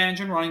have the advantage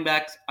in running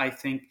backs. I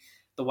think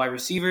the wide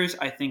receivers,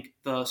 I think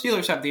the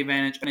Steelers have the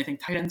advantage, and I think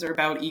tight ends are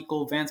about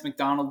equal. Vance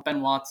McDonald,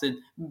 Ben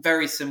Watson,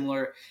 very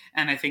similar,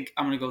 and I think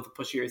I'm going to go with the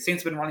push here. The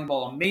Saints have been running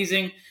ball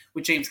amazing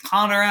with James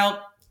Conner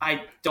out.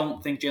 I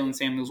don't think Jalen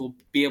Samuels will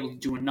be able to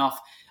do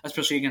enough,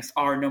 especially against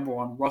our number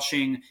one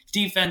rushing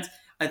defense.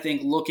 I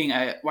think looking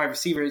at wide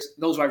receivers,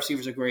 those wide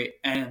receivers are great,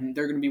 and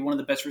they're going to be one of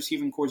the best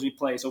receiving cores we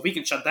play. So if we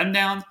can shut them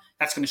down,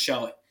 that's going to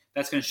show it.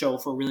 That's going to show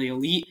if we're really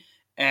elite,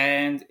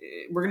 and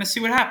we're going to see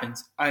what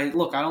happens. I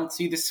don't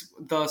see the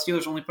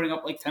Steelers only putting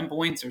up like 10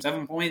 points or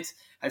 7 points.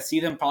 I see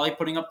them probably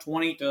putting up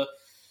 20 to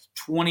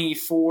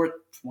 24,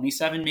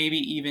 27 maybe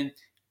even,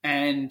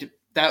 and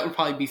that would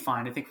probably be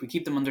fine. I think if we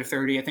keep them under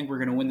 30, I think we're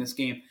going to win this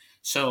game.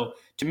 So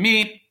to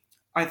me,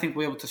 I think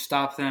we're able to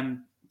stop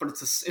them, but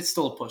it's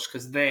still a push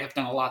because they have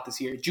done a lot this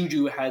year.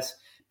 Juju has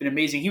been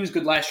amazing. He was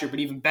good last year, but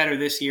even better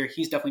this year.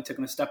 He's definitely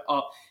taken a step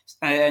up,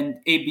 and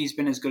AB's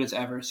been as good as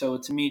ever. So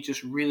to me,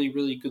 just really,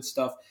 really good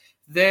stuff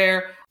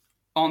there.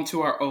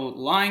 Onto our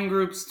O-line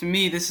groups. To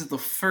me, this is the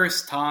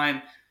first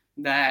time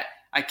that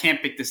I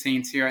can't pick the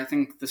Saints here. I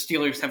think the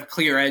Steelers have a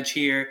clear edge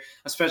here,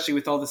 especially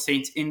with all the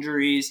Saints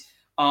injuries.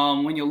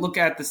 When you look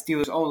at the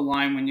Steelers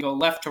O-line, when you go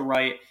left to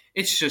right,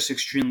 it's just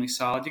extremely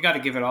solid. You got to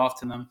give it off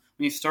to them.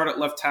 When you start at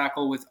left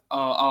tackle with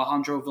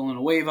Alejandro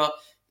Villanueva,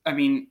 I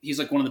mean, he's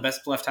like one of the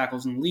best left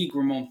tackles in the league.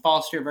 Ramon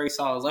Foster, very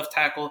solid left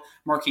tackle.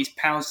 Marquise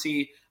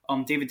Pouncey,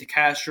 David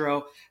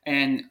DeCastro.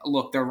 And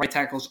look, their right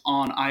tackle's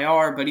on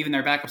IR, but even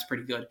their backup's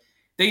pretty good.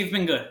 They've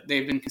been good.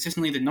 They've been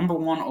consistently the number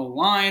one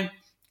O-line.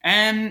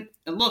 And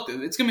look,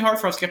 it's going to be hard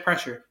for us to get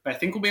pressure, but I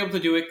think we'll be able to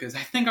do it because I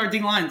think our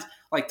D-line's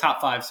like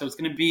top 5. So it's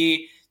going to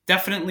be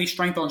definitely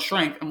strength on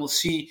strength, and we'll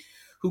see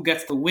who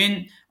gets the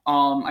win.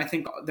 I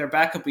think their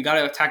backup, we got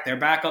to attack their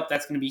backup.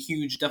 That's going to be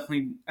huge.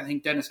 Definitely, I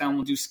think Dennis Allen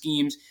will do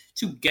schemes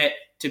to get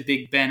to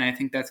Big Ben. I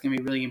think that's going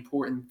to be really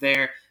important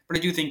there. But I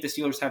do think the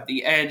Steelers have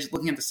the edge.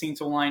 Looking at the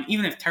Saints O-line,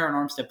 even if Terron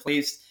Armstead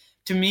plays,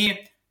 to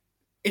me,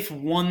 if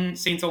one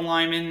Saints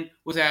O-lineman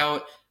was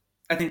out,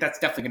 I think that's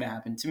definitely going to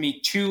happen. To me,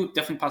 2,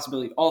 definitely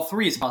possibility. All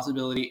 3 is a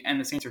possibility, and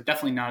the Saints are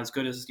definitely not as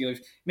good as the Steelers.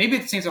 Maybe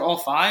if the Saints are all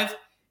 5,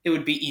 it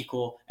would be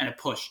equal and a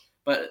push.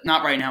 But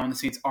not right now when the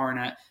Saints aren't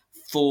at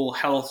full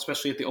health,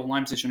 especially at the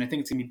O-line position. I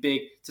think it's going to be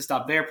big to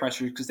stop their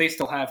pressure because they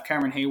still have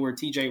Cameron Hayward,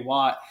 TJ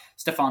Watt,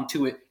 Stephon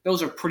Tuitt.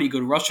 Those are pretty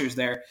good rushers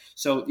there.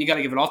 So you got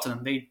to give it all to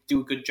them. They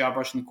do a good job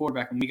rushing the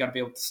quarterback, and we got to be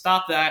able to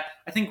stop that.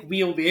 I think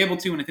we'll be able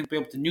to, and I think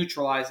we'll be able to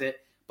neutralize it.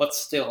 But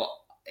still,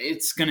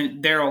 it's going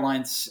to, their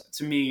O-lines,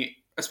 to me,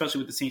 especially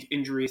with the Saints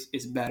injuries,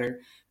 is better.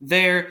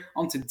 There,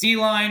 onto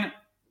D-line,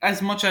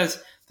 as much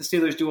as the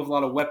Steelers do have a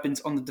lot of weapons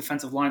on the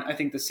defensive line, I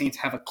think the Saints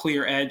have a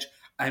clear edge.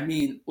 I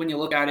mean, when you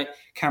look at it,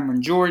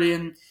 Cameron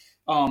Jordan,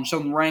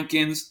 Sheldon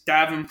Rankins,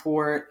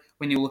 Davenport,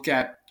 when you look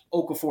at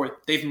Okafor,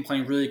 they've been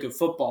playing really good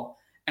football.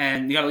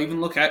 And you got to even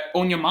look at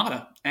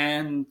Onyemata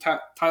and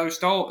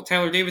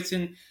Taylor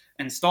Davidson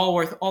and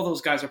Stallworth. All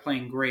those guys are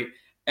playing great.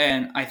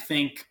 And I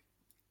think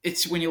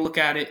it's when you look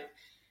at it,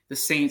 the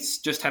Saints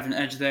just have an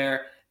edge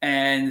there.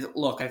 And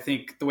look, I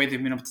think the way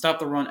they've been able to stop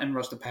the run and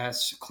rush the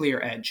pass,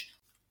 clear edge.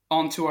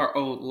 Onto our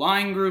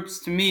O-line groups.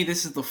 To me,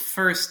 this is the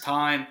first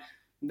time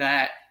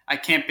that I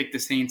can't pick the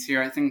Saints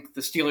here. I think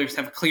the Steelers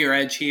have a clear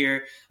edge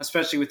here,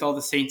 especially with all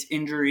the Saints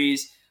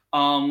injuries.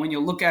 When you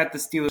look at the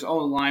Steelers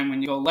O-line,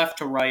 when you go left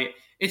to right,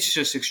 it's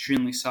just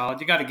extremely solid.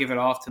 You got to give it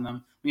off to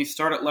them. When you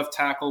start at left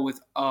tackle with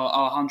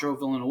Alejandro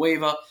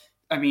Villanueva,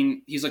 I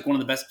mean, he's like one of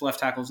the best left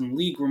tackles in the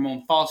league.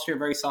 Ramon Foster,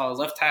 very solid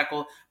left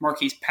tackle.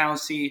 Marquise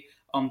Pouncey,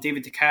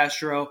 David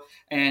DeCastro.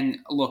 And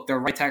look, their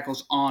right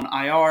tackle's on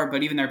IR,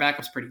 but even their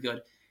backup's pretty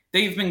good.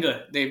 They've been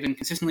good. They've been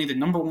consistently the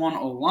number one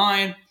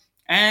O-line.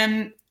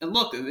 And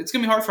look, it's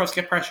going to be hard for us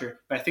to get pressure,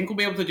 but I think we'll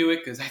be able to do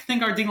it because I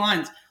think our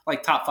D-line's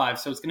like top 5.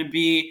 So it's going to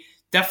be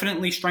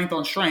definitely strength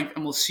on strength,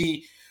 and we'll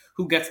see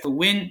who gets the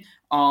win.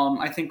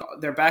 I think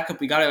their backup,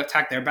 we got to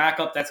attack their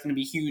backup. That's going to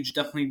be huge.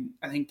 Definitely,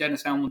 I think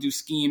Dennis Allen will do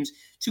schemes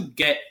to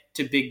get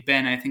to Big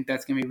Ben. I think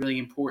that's going to be really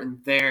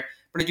important there.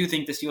 But I do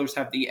think the Steelers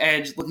have the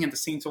edge. Looking at the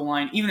Saints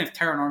O-line, even if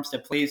Terron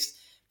Armstead plays,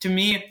 to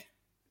me,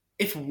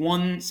 if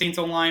one Saints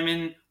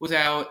O-lineman was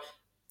out,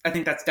 I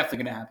think that's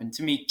definitely going to happen.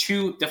 To me,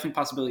 2, definitely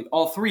possibility.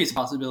 All 3 is a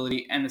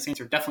possibility, and the Saints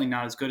are definitely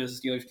not as good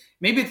as the Steelers.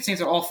 Maybe if the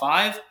Saints are all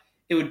 5,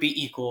 it would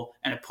be equal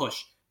and a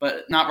push.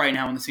 But not right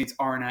now when the Saints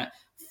aren't at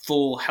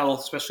full health,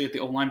 especially at the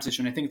O-line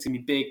position. I think it's going to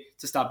be big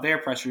to stop their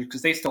pressure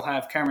because they still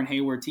have Cameron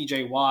Hayward,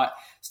 TJ Watt,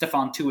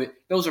 Stephon Tuitt.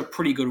 Those are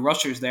pretty good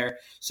rushers there.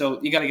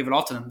 So you got to give it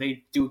all to them.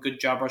 They do a good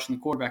job rushing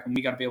the quarterback, and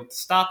we got to be able to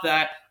stop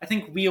that. I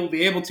think we'll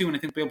be able to, and I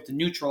think we'll be able to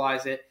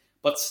neutralize it.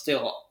 But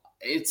still,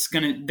 it's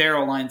going to, their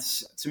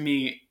O-lines, to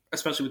me,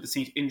 especially with the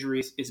Saints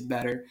injuries, is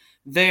better.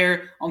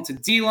 There, onto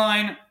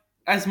D-line,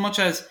 as much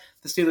as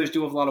the Steelers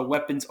do have a lot of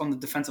weapons on the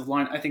defensive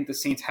line, I think the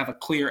Saints have a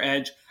clear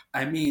edge.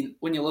 I mean,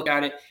 when you look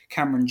at it,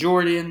 Cameron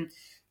Jordan,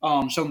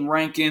 Sheldon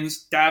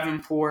Rankins,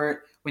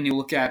 Davenport, when you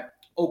look at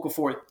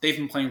Okafor, they've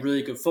been playing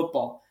really good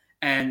football.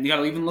 And you got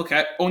to even look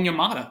at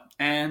Onyemata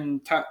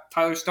and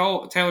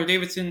Taylor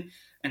Davidson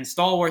and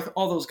Stallworth.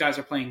 All those guys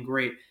are playing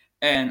great.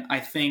 And I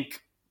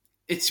think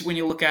it's when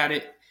you look at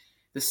it,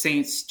 the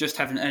Saints just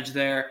have an edge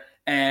there.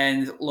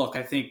 And look,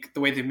 I think the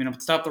way they've been able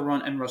to stop the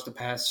run and rush the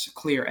pass,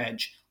 clear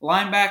edge.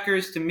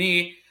 Linebackers, to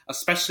me,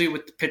 especially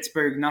with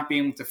Pittsburgh not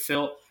being able to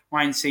fill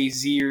Ryan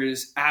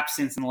Sazier's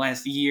absence in the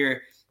last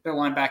year, their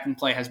linebacking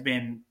play has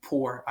been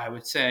poor, I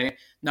would say.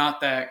 Not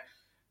that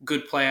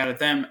good play out of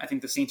them. I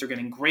think the Saints are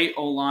getting great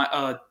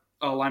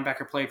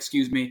linebacker play,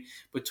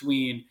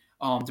 between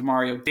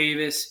Demario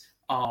Davis,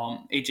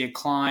 AJ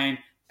Klein,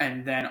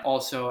 and then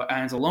also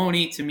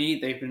Anzalone. To me,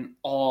 they've been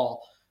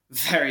all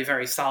very,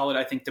 very solid.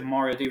 I think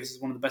Demario Davis is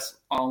one of the best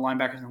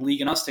linebackers in the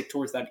league, and I'll stick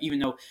towards that, even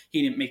though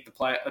he didn't make the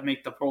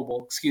Pro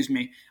Bowl.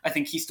 I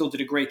think he still did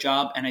a great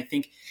job, and I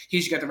think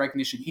he's got the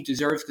recognition he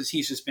deserves because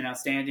he's just been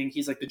outstanding.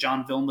 He's like the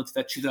John Vilma to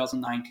that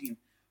 2019.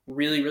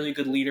 Really, really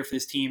good leader for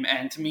this team,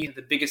 and to me,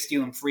 the biggest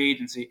steal in free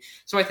agency.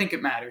 So I think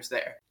it matters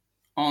there.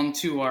 On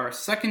to our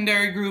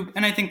secondary group,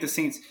 and I think the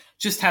Saints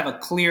just have a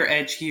clear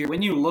edge here.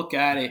 When you look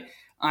at it,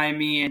 I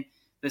mean,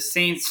 the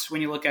Saints,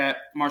 when you look at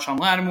Marshawn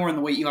Lattimore and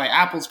the way Eli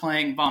Apple's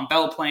playing, Von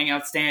Bell playing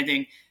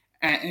outstanding,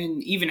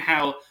 and even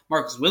how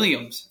Marcus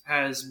Williams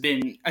has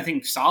been, I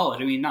think,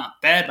 solid. I mean,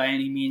 not bad by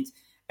any means.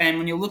 And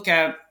when you look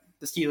at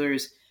the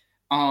Steelers'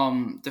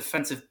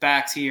 defensive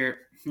backs here,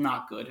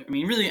 not good. I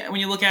mean, really, when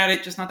you look at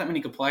it, just not that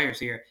many good players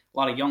here. A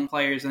lot of young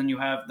players. Then you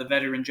have the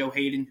veteran Joe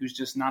Hayden, who's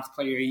just not the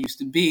player he used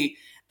to be.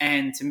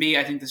 And to me,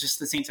 I think that's just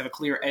the Saints have a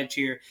clear edge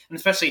here, and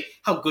especially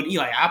how good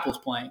Eli Apple's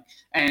playing.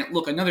 And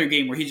look, another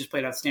game where he just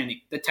played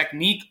outstanding. The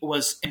technique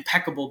was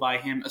impeccable by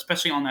him,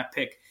 especially on that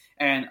pick.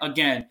 And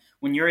again,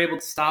 when you're able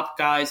to stop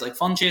guys like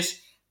Funchess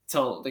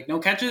to like no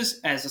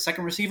catches as a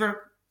second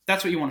receiver,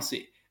 that's what you want to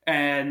see.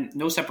 And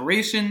no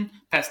separation,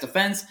 pass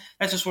defense,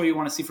 that's just what you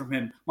want to see from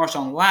him.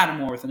 Marshawn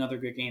Lattimore with another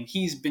good game.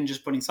 He's been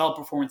just putting solid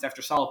performance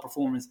after solid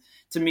performance.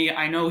 To me,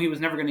 I know he was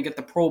never going to get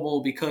the Pro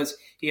Bowl because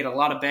he had a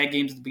lot of bad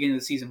games at the beginning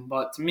of the season,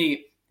 but to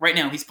me, right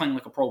now, he's playing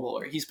like a Pro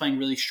Bowler. He's playing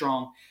really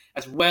strong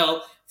as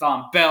well.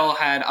 Von Bell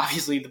had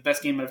obviously the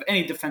best game out of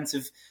any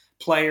defensive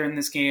player in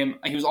this game.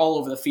 He was all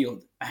over the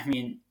field. I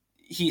mean,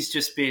 he's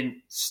just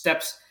been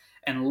steps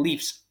and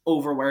leaps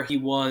over where he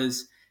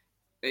was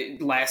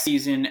last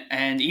season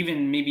and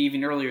maybe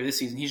even earlier this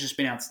season. He's just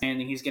been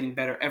outstanding. He's getting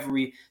better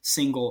every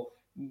single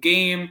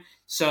game.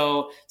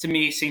 So to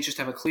me, Saints just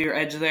have a clear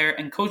edge there.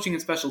 And coaching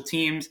and special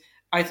teams,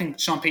 I think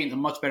Sean Payton's a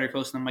much better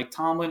coach than Mike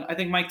Tomlin. I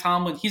think Mike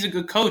Tomlin, he's a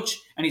good coach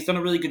and he's done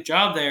a really good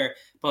job there,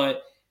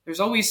 but there's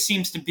always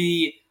seems to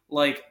be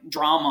like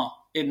drama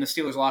in the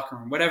Steelers locker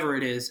room, whatever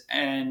it is.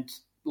 And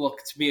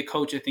look, to be a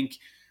coach, I think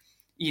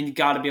you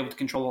got to be able to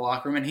control the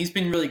locker room. And he's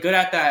been really good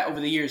at that over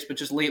the years, but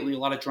just lately, a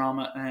lot of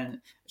drama. And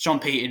Sean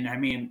Payton, I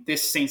mean,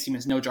 this Saints team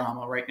is no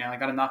drama right now. I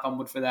got to knock on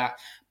wood for that.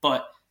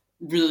 But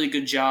really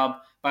good job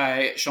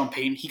by Sean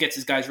Payton. He gets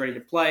his guys ready to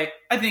play.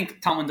 I think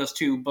Tomlin does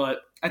too, but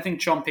I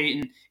think Sean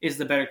Payton is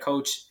the better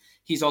coach.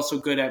 He's also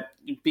good at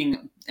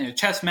being in a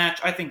chess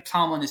match. I think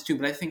Tomlin is too,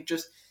 but I think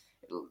just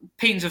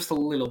Payton's just a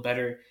little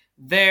better.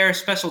 Their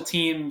special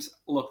teams,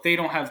 look, they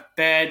don't have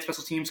bad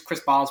special teams.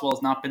 Chris Boswell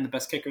has not been the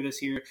best kicker this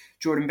year.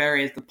 Jordan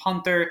Berry is the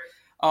punter.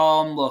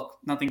 Look,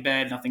 nothing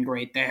bad, nothing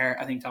great there.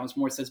 I think Thomas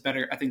Morris is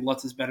better. I think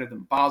Lutz is better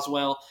than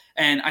Boswell.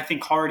 And I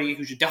think Hardy,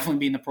 who should definitely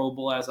be in the Pro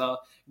Bowl as a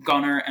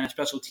gunner and a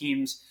special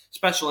teams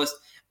specialist.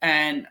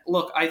 And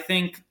look, I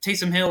think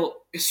Taysom Hill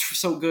is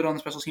so good on the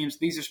special teams.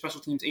 These are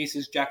special teams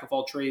aces, jack of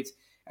all trades,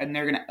 and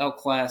they're going to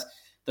outclass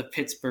the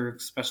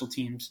Pittsburgh special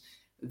teams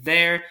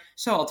there.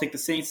 So I'll take the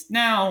Saints.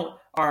 Now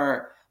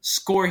our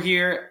score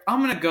here,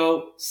 I'm going to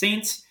go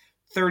Saints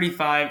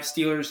 35,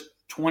 Steelers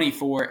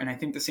 24, and I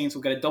think the Saints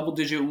will get a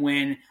double-digit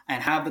win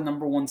and have the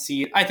number one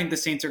seed. I think the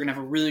Saints are going to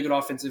have a really good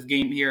offensive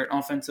game here, an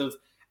offensive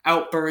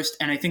outburst,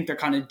 and I think they're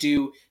kind of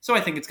due. So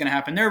I think it's going to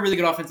happen. They're a really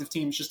good offensive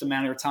team. It's just a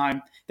matter of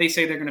time. They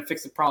say they're going to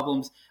fix the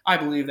problems. I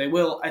believe they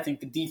will. I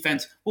think the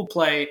defense will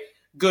play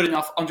good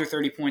enough under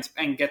 30 points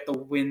and get the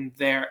win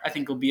there. I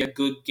think it'll be a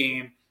good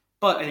game.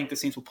 But I think the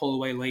Saints will pull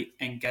away late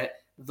and get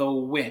the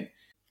win.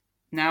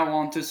 Now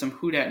on to some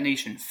Who Dat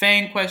Nation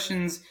fan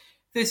questions.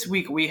 This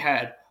week we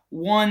had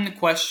one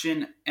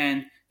question,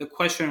 and the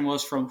question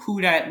was from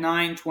Who Dat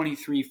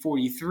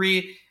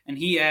 92343, and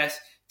he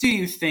asked, do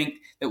you think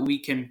that we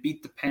can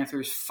beat the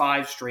Panthers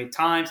 5 straight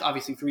times?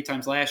 Obviously 3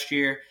 times last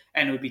year,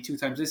 and it would be 2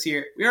 times this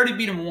year. We already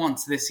beat them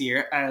once this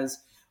year as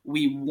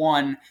we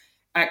won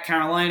at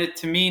Carolina.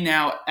 To me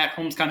now, at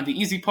home's kind of the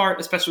easy part,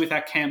 especially with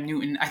that Cam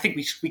Newton. I think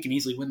we can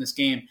easily win this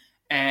game.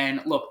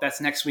 And look, that's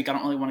next week. I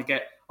don't really want to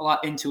get a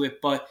lot into it,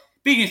 but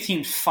beating a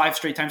team 5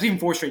 straight times, even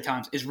 4 straight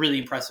times, is really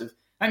impressive.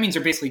 That means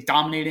they're basically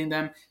dominating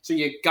them. So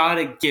you got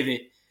to give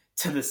it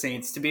to the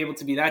Saints to be able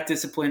to be that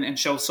disciplined and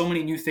show so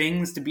many new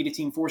things to beat a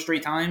team 4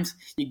 straight times.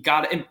 You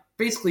got to, and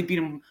basically beat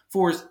them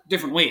 4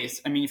 different ways.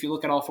 I mean, if you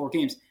look at all 4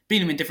 games, beat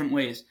them in different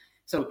ways.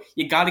 So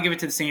you got to give it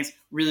to the Saints.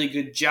 Really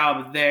good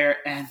job there.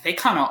 And they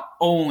kind of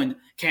own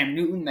Cam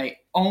Newton. They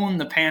own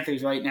the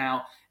Panthers right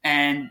now.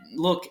 And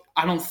look,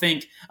 I don't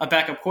think a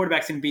backup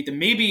quarterback's going to beat them.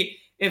 Maybe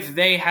if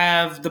they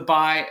have the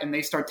bye and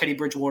they start Teddy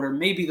Bridgewater,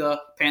 maybe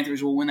the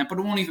Panthers will win that, but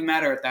it won't even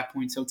matter at that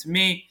point. So to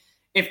me,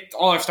 if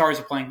all our stars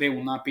are playing, they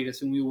will not beat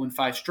us and we will win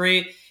 5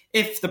 straight.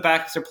 If the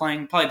backups are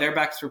playing, probably their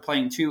backups are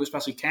playing too,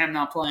 especially Cam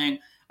not playing,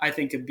 I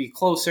think it'd be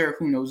closer.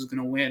 Who knows who's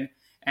going to win?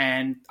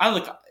 And I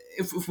look,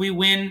 if we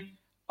win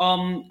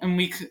in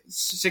week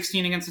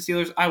 16 against the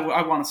Steelers, I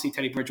want to see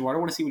Teddy Bridgewater. I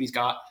want to see what he's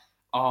got.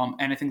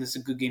 And I think this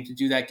is a good game to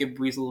do that. Give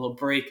Breeze a little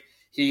break.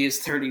 He is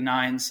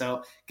 39,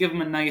 so give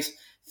him a nice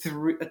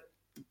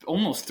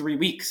almost 3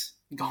 weeks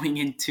going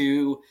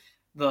into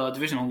the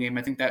divisional game.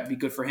 I think that'd be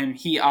good for him.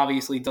 He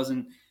obviously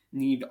doesn't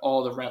need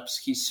all the reps.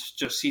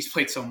 He's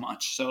played so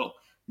much, so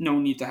no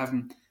need to have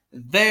him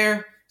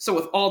there. So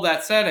with all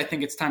that said, I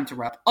think it's time to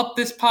wrap up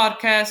this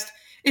podcast.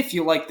 If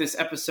you like this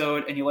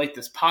episode and you like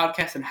this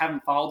podcast and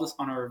haven't followed us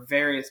on our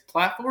various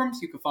platforms,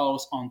 you can follow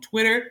us on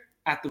Twitter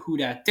at the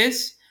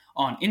WhoDatDis,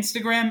 on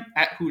Instagram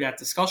at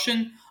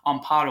WhoDatDiscussion, on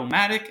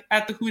Podomatic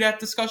at the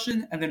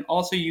WhoDatDiscussion, and then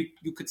also you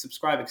could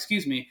subscribe,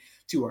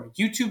 to our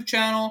YouTube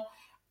channel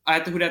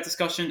at the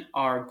WhoDatDiscussion,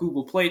 our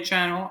Google Play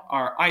channel,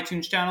 our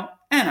iTunes channel,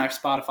 and our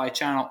Spotify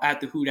channel at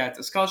the Who Dat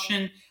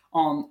Discussion.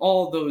 On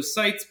all those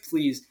sites,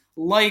 please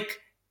like,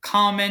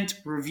 comment,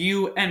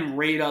 review, and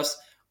rate us.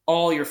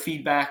 All your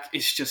feedback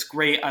is just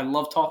great. I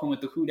love talking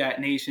with the Who Dat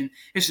Nation.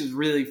 It's just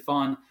really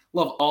fun.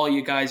 Love all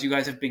you guys. You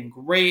guys have been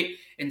great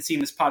in seeing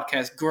this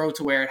podcast grow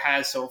to where it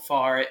has so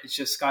far. It's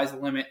just sky's the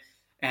limit.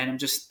 And I'm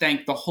just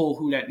thank the whole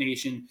Who Dat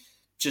Nation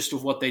just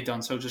of what they've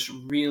done. So just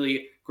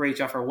really great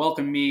job for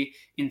welcoming me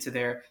into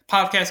their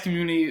podcast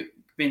community.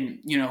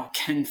 Been,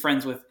 getting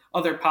friends with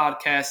other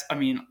podcasts. I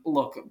mean,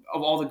 look,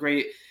 of all the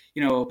great,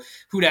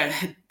 Who Dat,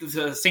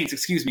 the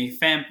Saints,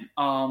 fan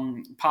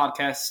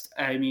podcast.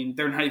 I mean,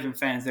 they're not even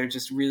fans. They're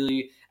just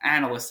really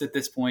analysts at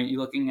this point.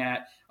 You're looking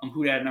at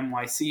Who Dat and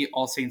NYC,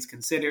 All Saints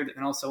Considered,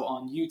 and also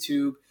on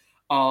YouTube.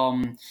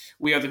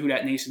 We Are the Who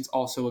Dat Nation's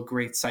also a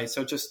great site.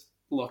 So just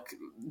look,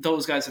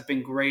 those guys have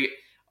been great,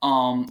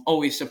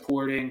 always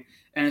supporting,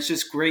 and it's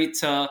just great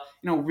to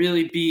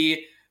really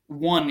be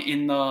one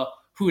in the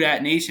Who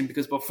Dat Nation,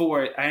 because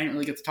before I didn't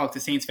really get to talk to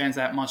Saints fans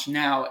that much.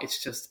 Now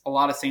it's just a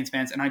lot of Saints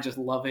fans, and I just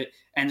love it.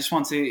 And just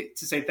want to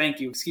say thank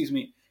you,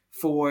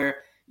 for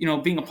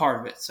being a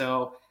part of it.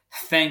 So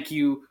thank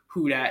you,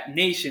 Who Dat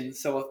Nation.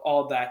 So with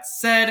all that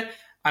said,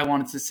 I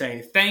wanted to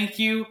say thank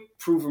you,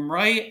 prove them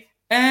right,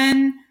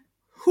 and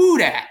Who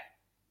Dat.